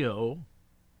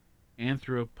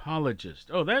 Paleoanthropologist.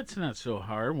 Oh, that's not so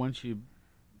hard once you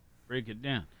break it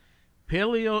down.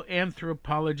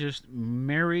 Paleoanthropologist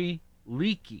Mary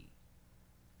Leakey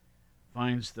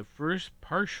finds the first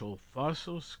partial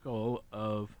fossil skull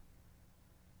of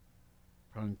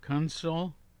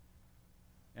Proconsul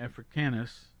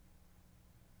africanus.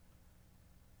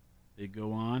 They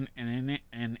go on, and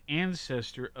an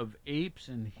ancestor of apes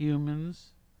and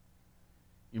humans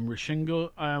in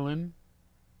Rashingo Island,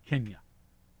 Kenya.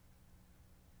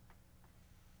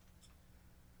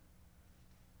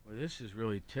 Well, this is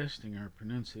really testing our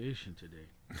pronunciation today.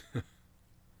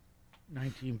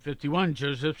 1951,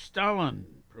 Joseph Stalin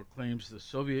proclaims the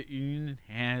Soviet Union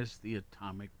has the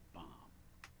atomic bomb.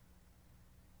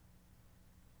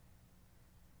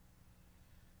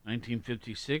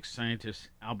 1956, scientist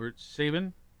Albert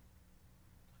Sabin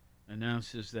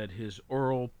announces that his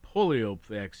oral polio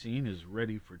vaccine is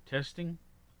ready for testing.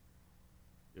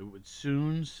 It would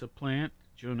soon supplant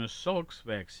Jonas Salk's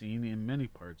vaccine in many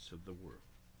parts of the world.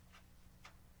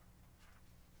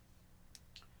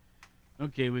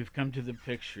 Okay, we've come to the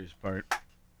pictures part.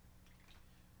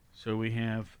 So we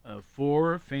have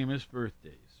 4 famous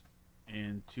birthdays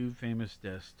and 2 famous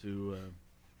deaths to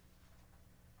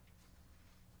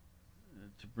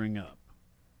bring up.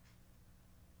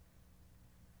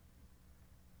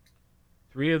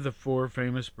 3 of the 4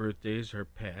 famous birthdays are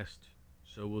past,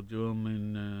 so we'll do them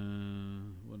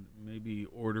in maybe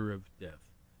order of death.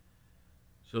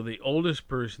 So the oldest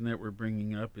person that we're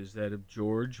bringing up is that of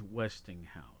George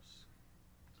Westinghouse.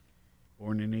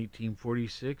 Born in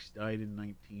 1846, died in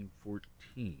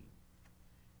 1914.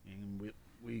 And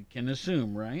we can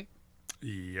assume, right?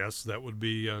 Yes, that would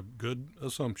be a good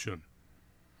assumption.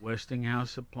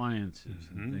 Westinghouse appliances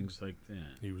and things like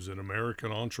that. He was an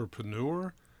American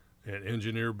entrepreneur and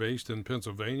engineer based in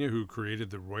Pennsylvania who created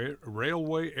the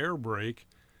railway air brake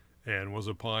and was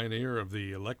a pioneer of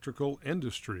the electrical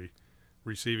industry,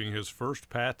 receiving his first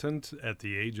patent at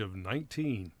the age of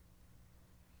 19.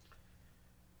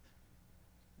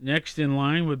 Next in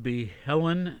line would be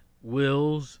Helen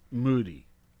Wills Moody.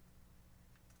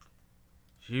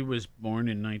 She was born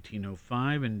in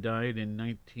 1905 and died in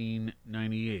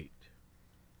 1998.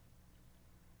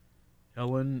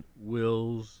 Helen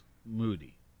Wills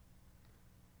Moody.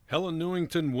 Helen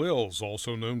Newington Wills,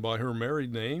 also known by her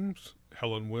married names,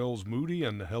 Helen Wills Moody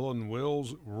and Helen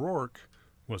Wills Rourke,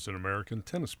 was an American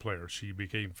tennis player. She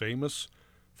became famous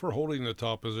for holding the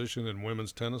top position in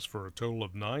women's tennis for a total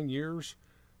of 9 years,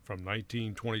 from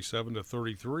 1927 to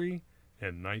 33,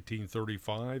 and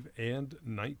 1935 and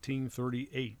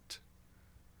 1938.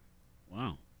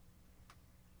 Wow.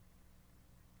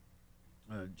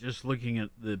 Just looking at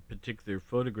the particular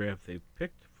photograph they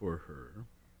picked for her,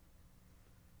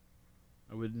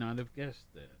 I would not have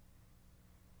guessed that.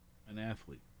 An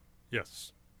athlete.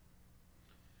 Yes.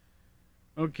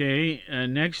 Okay,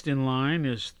 next in line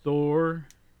is Thor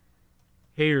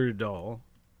Heyerdahl,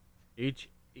 Heyerdahl.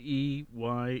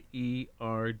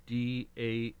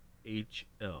 He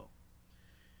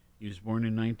was born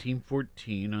in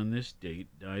 1914 on this date,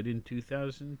 died in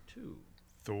 2002.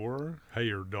 Thor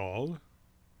Heyerdahl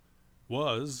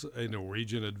was a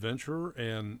Norwegian adventurer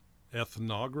and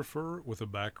ethnographer with a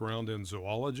background in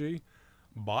zoology,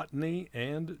 botany,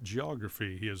 and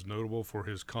geography. He is notable for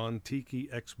his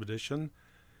Kon-Tiki expedition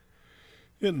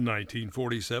in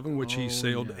 1947, which he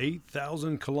sailed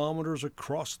 8,000 kilometers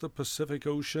across the Pacific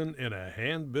Ocean in a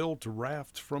hand-built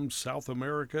raft from South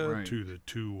America to the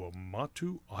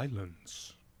Tuamotu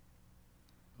Islands.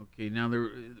 Okay, now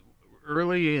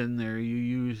early in there you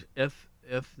use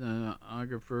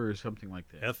ethnographer or something like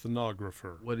that.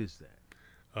 Ethnographer. What is that?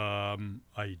 I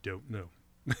don't know.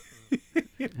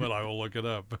 But I will look it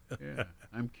up. Yeah,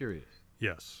 I'm curious.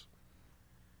 Yes.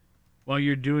 While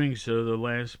you're doing so, the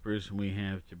last person we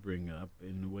have to bring up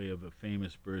in the way of a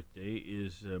famous birthday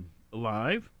is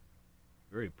alive,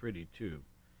 very pretty too,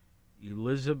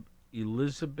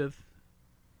 Elizabeth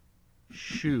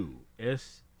Shue,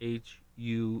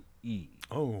 S-H-U-E.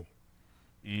 Oh,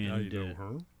 and now you know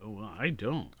her. Oh, well, I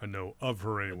don't. I know of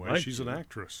her anyway. She's an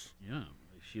actress. Yeah,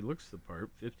 she looks the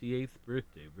part. 58th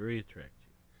birthday, very attractive.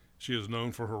 She is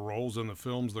known for her roles in the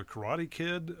films The Karate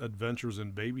Kid, Adventures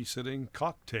in Babysitting,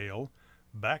 Cocktail,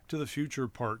 Back to the Future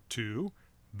Part 2,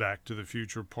 Back to the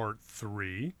Future Part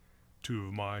 3, 2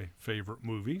 of my favorite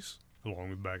movies, along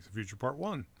with Back to the Future Part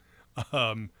 1.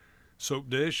 Soap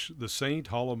Dish, The Saint,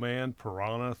 Hollow Man,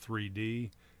 Piranha 3D,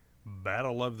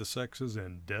 Battle of the Sexes,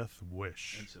 and Death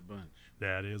Wish. That's a bunch.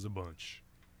 That is a bunch.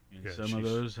 And yeah, some of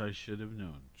those I should have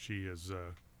known. She is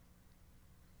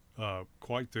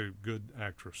quite the good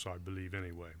actress, I believe,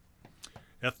 anyway.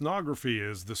 Ethnography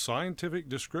is the scientific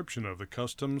description of the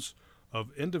customs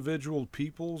of individual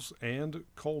peoples and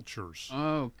cultures.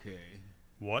 Okay.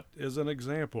 What is an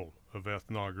example of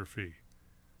ethnography?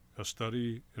 A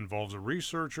study involves a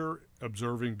researcher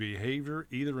observing behavior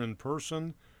either in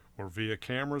person or via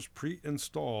cameras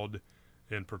pre-installed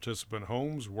in participant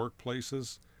homes,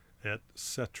 workplaces,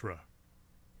 etc.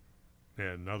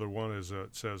 And another one is,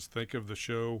 it says, think of the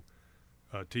show,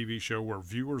 a TV show where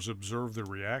viewers observe the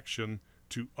reaction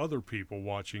to other people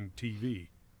watching TV.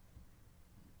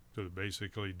 So they're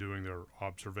basically doing their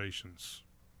observations.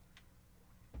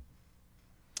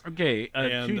 Okay,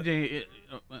 2 day.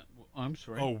 I'm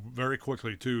sorry. Oh, very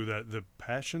quickly too. That the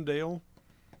Passchendaele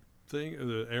thing,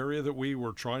 the area that we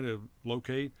were trying to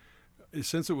locate,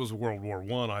 since it was World War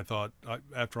I thought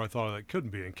after I thought it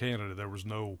couldn't be in Canada. There was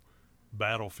no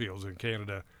battlefields in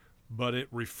Canada, but it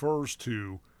refers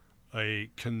to a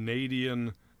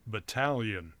Canadian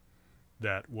battalion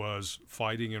that was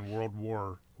fighting in World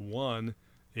War I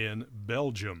in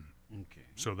Belgium. Okay.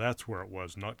 So that's where it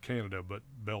was, not Canada, but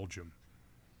Belgium.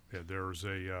 Yeah, there's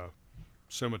a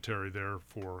cemetery there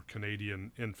for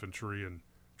Canadian infantry and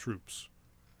troops,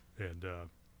 and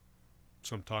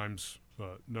sometimes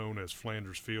known as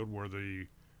Flanders Field, where the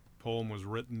poem was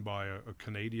written by a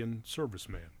Canadian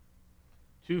serviceman.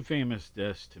 2 famous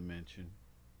deaths to mention.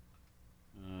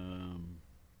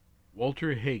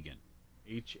 Walter Hagen,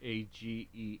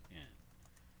 Hagen.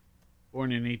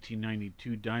 Born in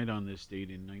 1892, died on this date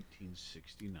in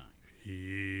 1969.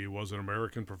 He was an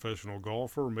American professional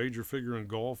golfer, a major figure in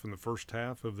golf in the first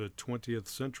half of the 20th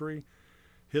century.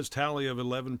 His tally of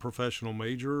 11 professional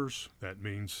majors, that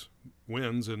means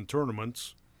wins in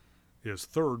tournaments, is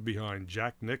third behind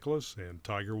Jack Nicklaus and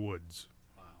Tiger Woods.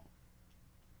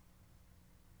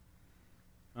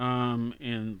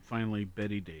 And finally,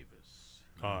 Betty Davis.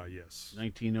 Yes.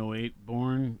 1908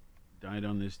 born, died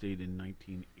on this date in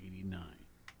 1989.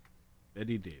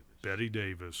 Betty Davis. Betty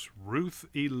Davis. Ruth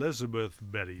Elizabeth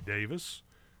Betty Davis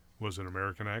was an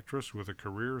American actress with a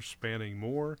career spanning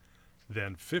more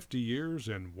than 50 years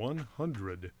and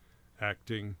 100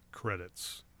 acting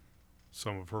credits.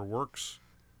 Some of her works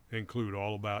include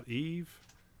All About Eve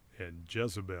and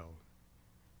Jezebel.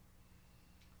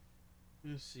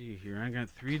 Let's see here. I got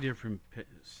 3 different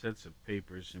sets of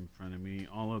papers in front of me.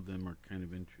 All of them are kind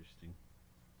of interesting.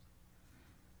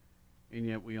 And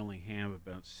yet we only have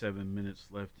about 7 minutes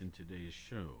left in today's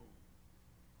show.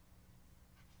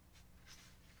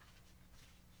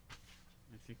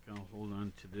 I think I'll hold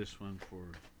on to this one for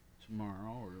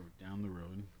tomorrow or down the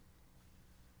road.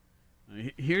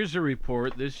 Here's a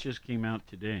report. This just came out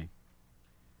today.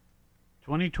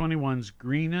 2021's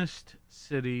greenest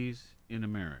cities in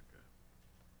America.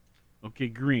 Okay,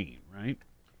 green, right?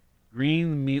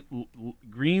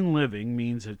 Green living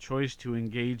means a choice to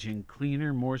engage in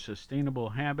cleaner, more sustainable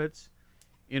habits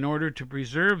in order to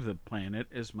preserve the planet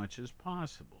as much as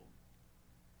possible.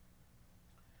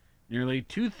 Nearly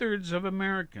 2/3 of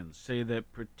Americans say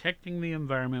that protecting the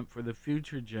environment for the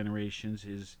future generations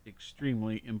is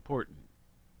extremely important.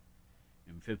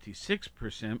 And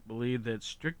 56% believe that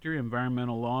stricter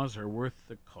environmental laws are worth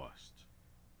the cost.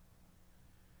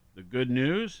 The good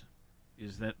news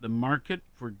is that the market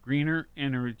for greener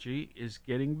energy is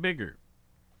getting bigger,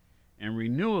 and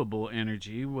renewable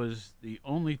energy was the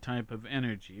only type of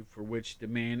energy for which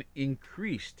demand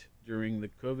increased during the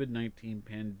COVID-19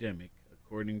 pandemic,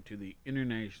 according to the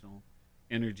International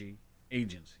Energy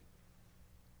Agency.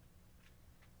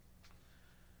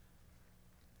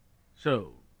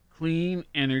 So, clean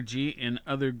energy and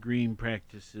other green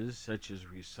practices such as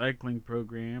recycling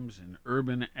programs and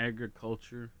urban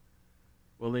agriculture,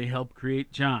 well, they help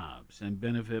create jobs and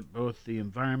benefit both the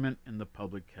environment and the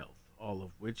public health, all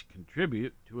of which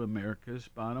contribute to America's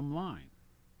bottom line.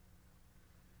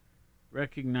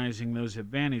 Recognizing those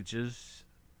advantages,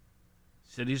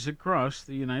 cities across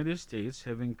the United States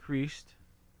have increased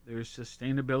their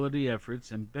sustainability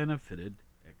efforts and benefited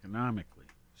economically.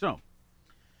 So,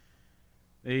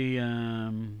 they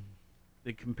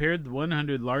compared the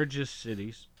 100 largest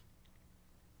cities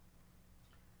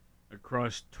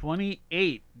across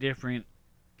 28 different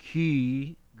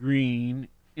key green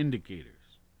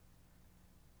indicators.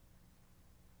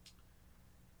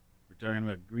 We're talking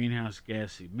about greenhouse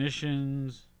gas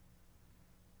emissions,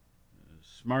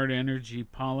 smart energy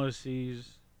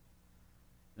policies,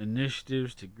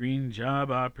 initiatives to green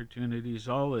job opportunities,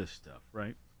 all this stuff,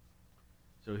 right?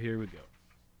 So here we go.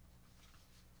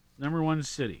 Number 1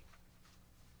 city.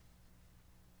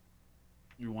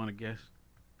 You want to guess?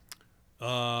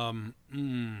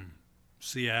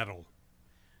 Seattle.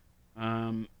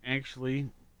 Actually,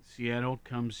 Seattle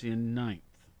comes in 9th.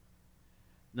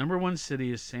 Number 1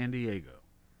 city is San Diego.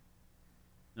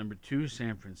 Number 2,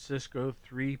 San Francisco.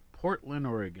 3, Portland,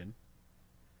 Oregon.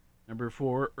 Number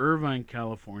 4, Irvine,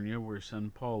 California, where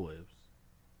son Paul lives.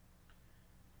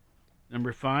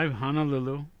 Number 5,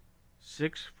 Honolulu.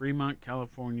 6, Fremont,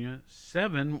 California.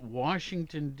 7,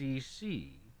 Washington,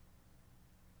 D.C.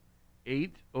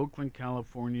 8, Oakland,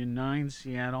 California. 9,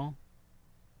 Seattle.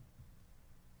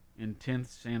 And 10th,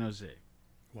 San Jose.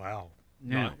 Wow.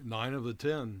 Now, 9 of the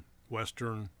 10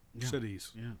 western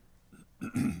cities. Yeah.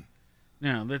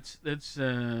 Now, let's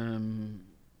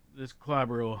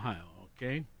clobber Ohio,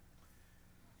 okay?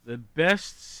 The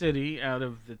best city out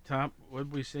of the top, what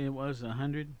did we say it was,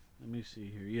 100? Let me see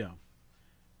here, yeah.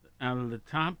 Out of the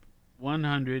top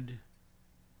 100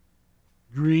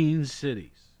 green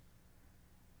cities.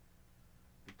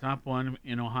 The top one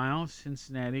in Ohio,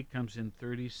 Cincinnati, comes in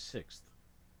 36th.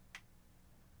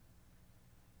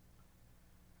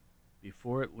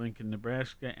 Before it, Lincoln,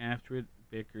 Nebraska. After it,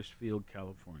 Bakersfield,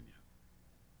 California.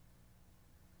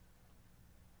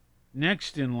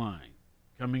 Next in line,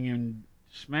 coming in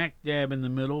smack dab in the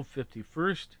middle,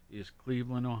 51st, is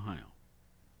Cleveland, Ohio.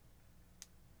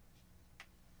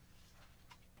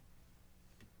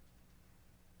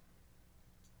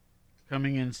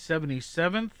 Coming in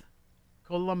 77th,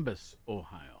 Columbus,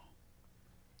 Ohio.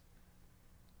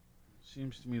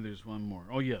 Seems to me there's one more.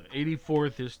 Oh, yeah,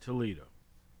 84th is Toledo.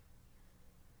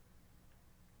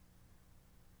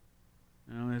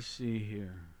 Now, let's see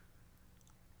here.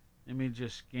 Let me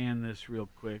just scan this real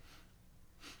quick.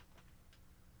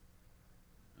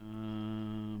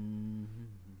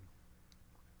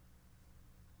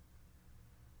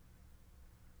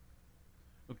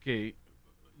 Okay,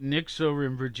 Nick's over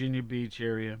in Virginia Beach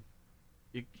area.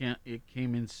 It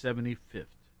came in 75th.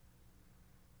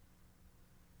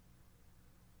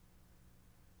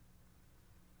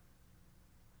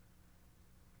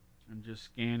 I'm just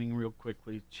scanning real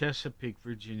quickly. Chesapeake,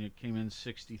 Virginia came in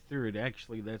 63rd.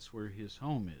 Actually, that's where his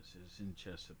home is in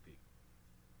Chesapeake.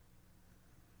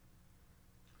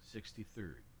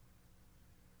 63rd.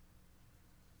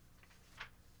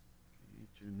 Okay,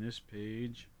 turn this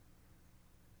page.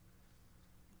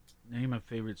 Name a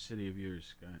favorite city of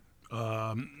yours, Scott.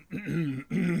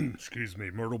 Excuse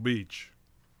me, Myrtle Beach,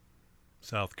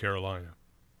 South Carolina.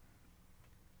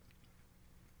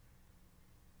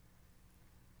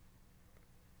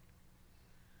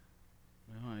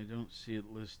 Well, I don't see it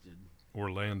listed.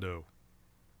 Orlando.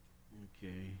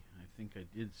 Okay, I think I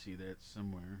did see that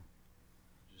somewhere.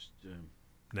 Just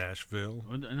Nashville.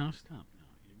 Oh, no, stop now.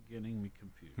 You're getting me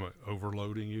confused. What,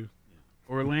 overloading you? Yeah.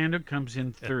 Orlando comes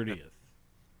in 30th.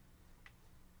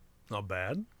 Not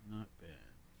bad. Not bad.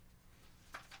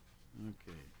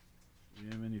 Okay. Do you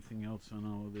have anything else on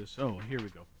all of this? Oh, here we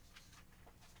go.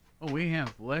 Oh, we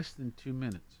have less than 2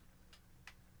 minutes.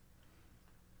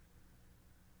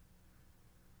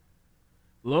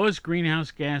 Lowest greenhouse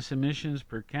gas emissions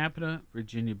per capita,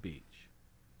 Virginia Beach.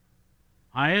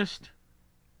 Highest,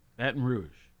 Baton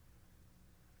Rouge.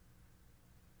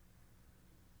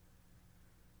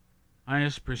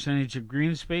 Highest percentage of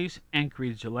green space,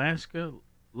 Anchorage, Alaska.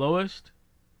 Lowest,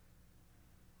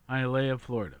 Hialeah,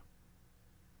 Florida.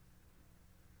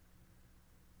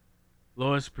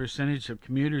 Lowest percentage of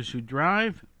commuters who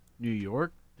drive, New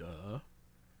York, duh.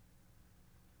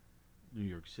 New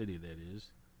York City, that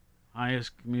is.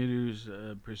 Highest commuters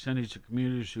percentage of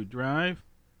commuters who drive,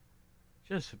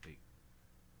 Chesapeake.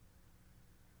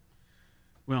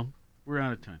 Well, we're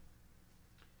out of time.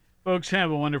 Folks,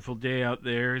 have a wonderful day out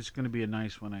there. It's going to be a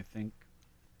nice one, I think.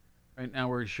 Right now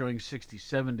we're showing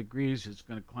 67 degrees. It's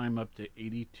going to climb up to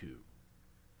 82.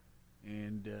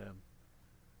 And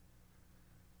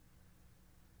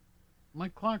my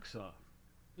clock's off,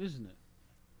 isn't it?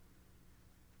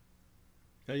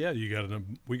 Yeah, you got it.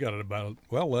 We got it about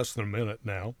less than a minute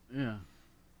now. Yeah.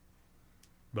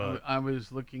 But I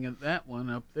was looking at that one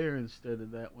up there instead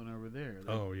of that one over there.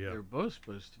 They're both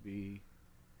supposed to be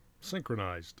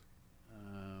synchronized.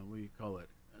 What do you call it?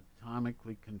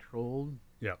 Atomically controlled?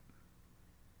 Yeah.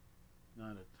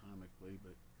 Not atomically,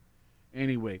 but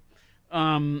anyway.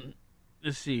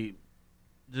 Let's see.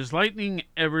 Does lightning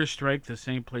ever strike the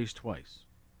same place twice?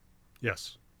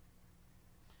 Yes.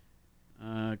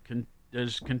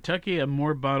 Does Kentucky have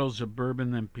more bottles of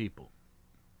bourbon than people?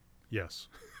 Yes.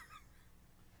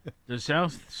 Does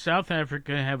South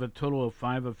Africa have a total of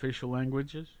 5 official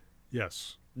languages?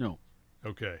 Yes. No.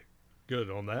 Okay. Good.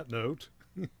 On that note.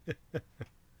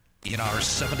 In our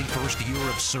 71st year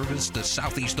of service to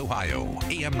Southeast Ohio,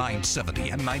 AM 970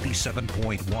 and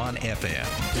 97.1 FM.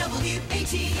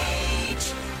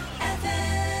 WATH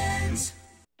Athens.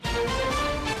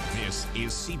 This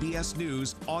is CBS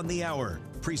News on the Hour,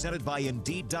 presented by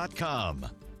Indeed.com.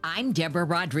 I'm Deborah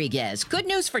Rodriguez. Good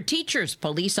news for teachers,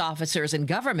 police officers, and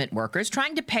government workers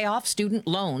trying to pay off student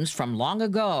loans from long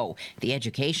ago. The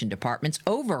Education Department's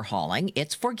overhauling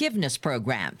its forgiveness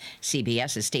program.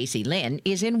 CBS's Stacey Lynn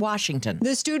is in Washington.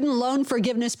 The student loan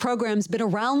forgiveness program's been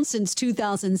around since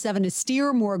 2007 to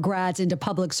steer more grads into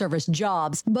public service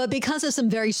jobs, but because of some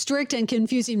very strict and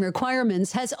confusing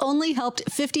requirements, has only helped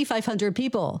 5,500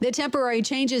 people. The temporary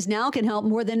changes now can help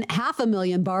more than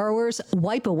 500,000 borrowers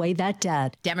wipe away that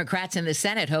debt. Democrats in the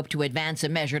Senate hope to advance a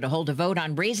measure to hold a vote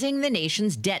on raising the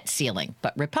nation's debt ceiling,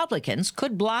 but Republicans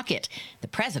could block it. The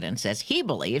president says he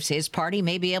believes his party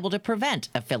may be able to prevent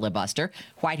a filibuster.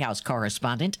 White House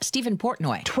correspondent Stephen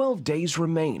Portnoy. 12 days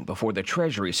remain before the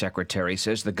Treasury Secretary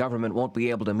says the government won't be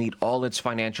able to meet all its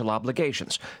financial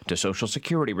obligations to Social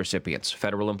Security recipients,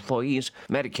 federal employees,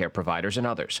 Medicare providers, and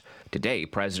others. Today,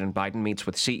 President Biden meets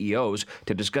with CEOs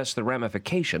to discuss the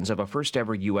ramifications of a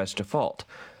first-ever U.S. default.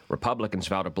 Republicans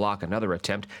vow to block another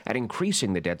attempt at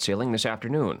increasing the debt ceiling this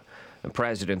afternoon. The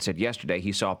president said yesterday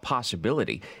he saw a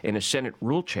possibility in a Senate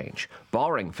rule change,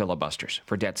 barring filibusters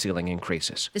for debt ceiling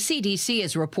increases. The CDC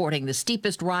is reporting the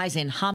steepest rise in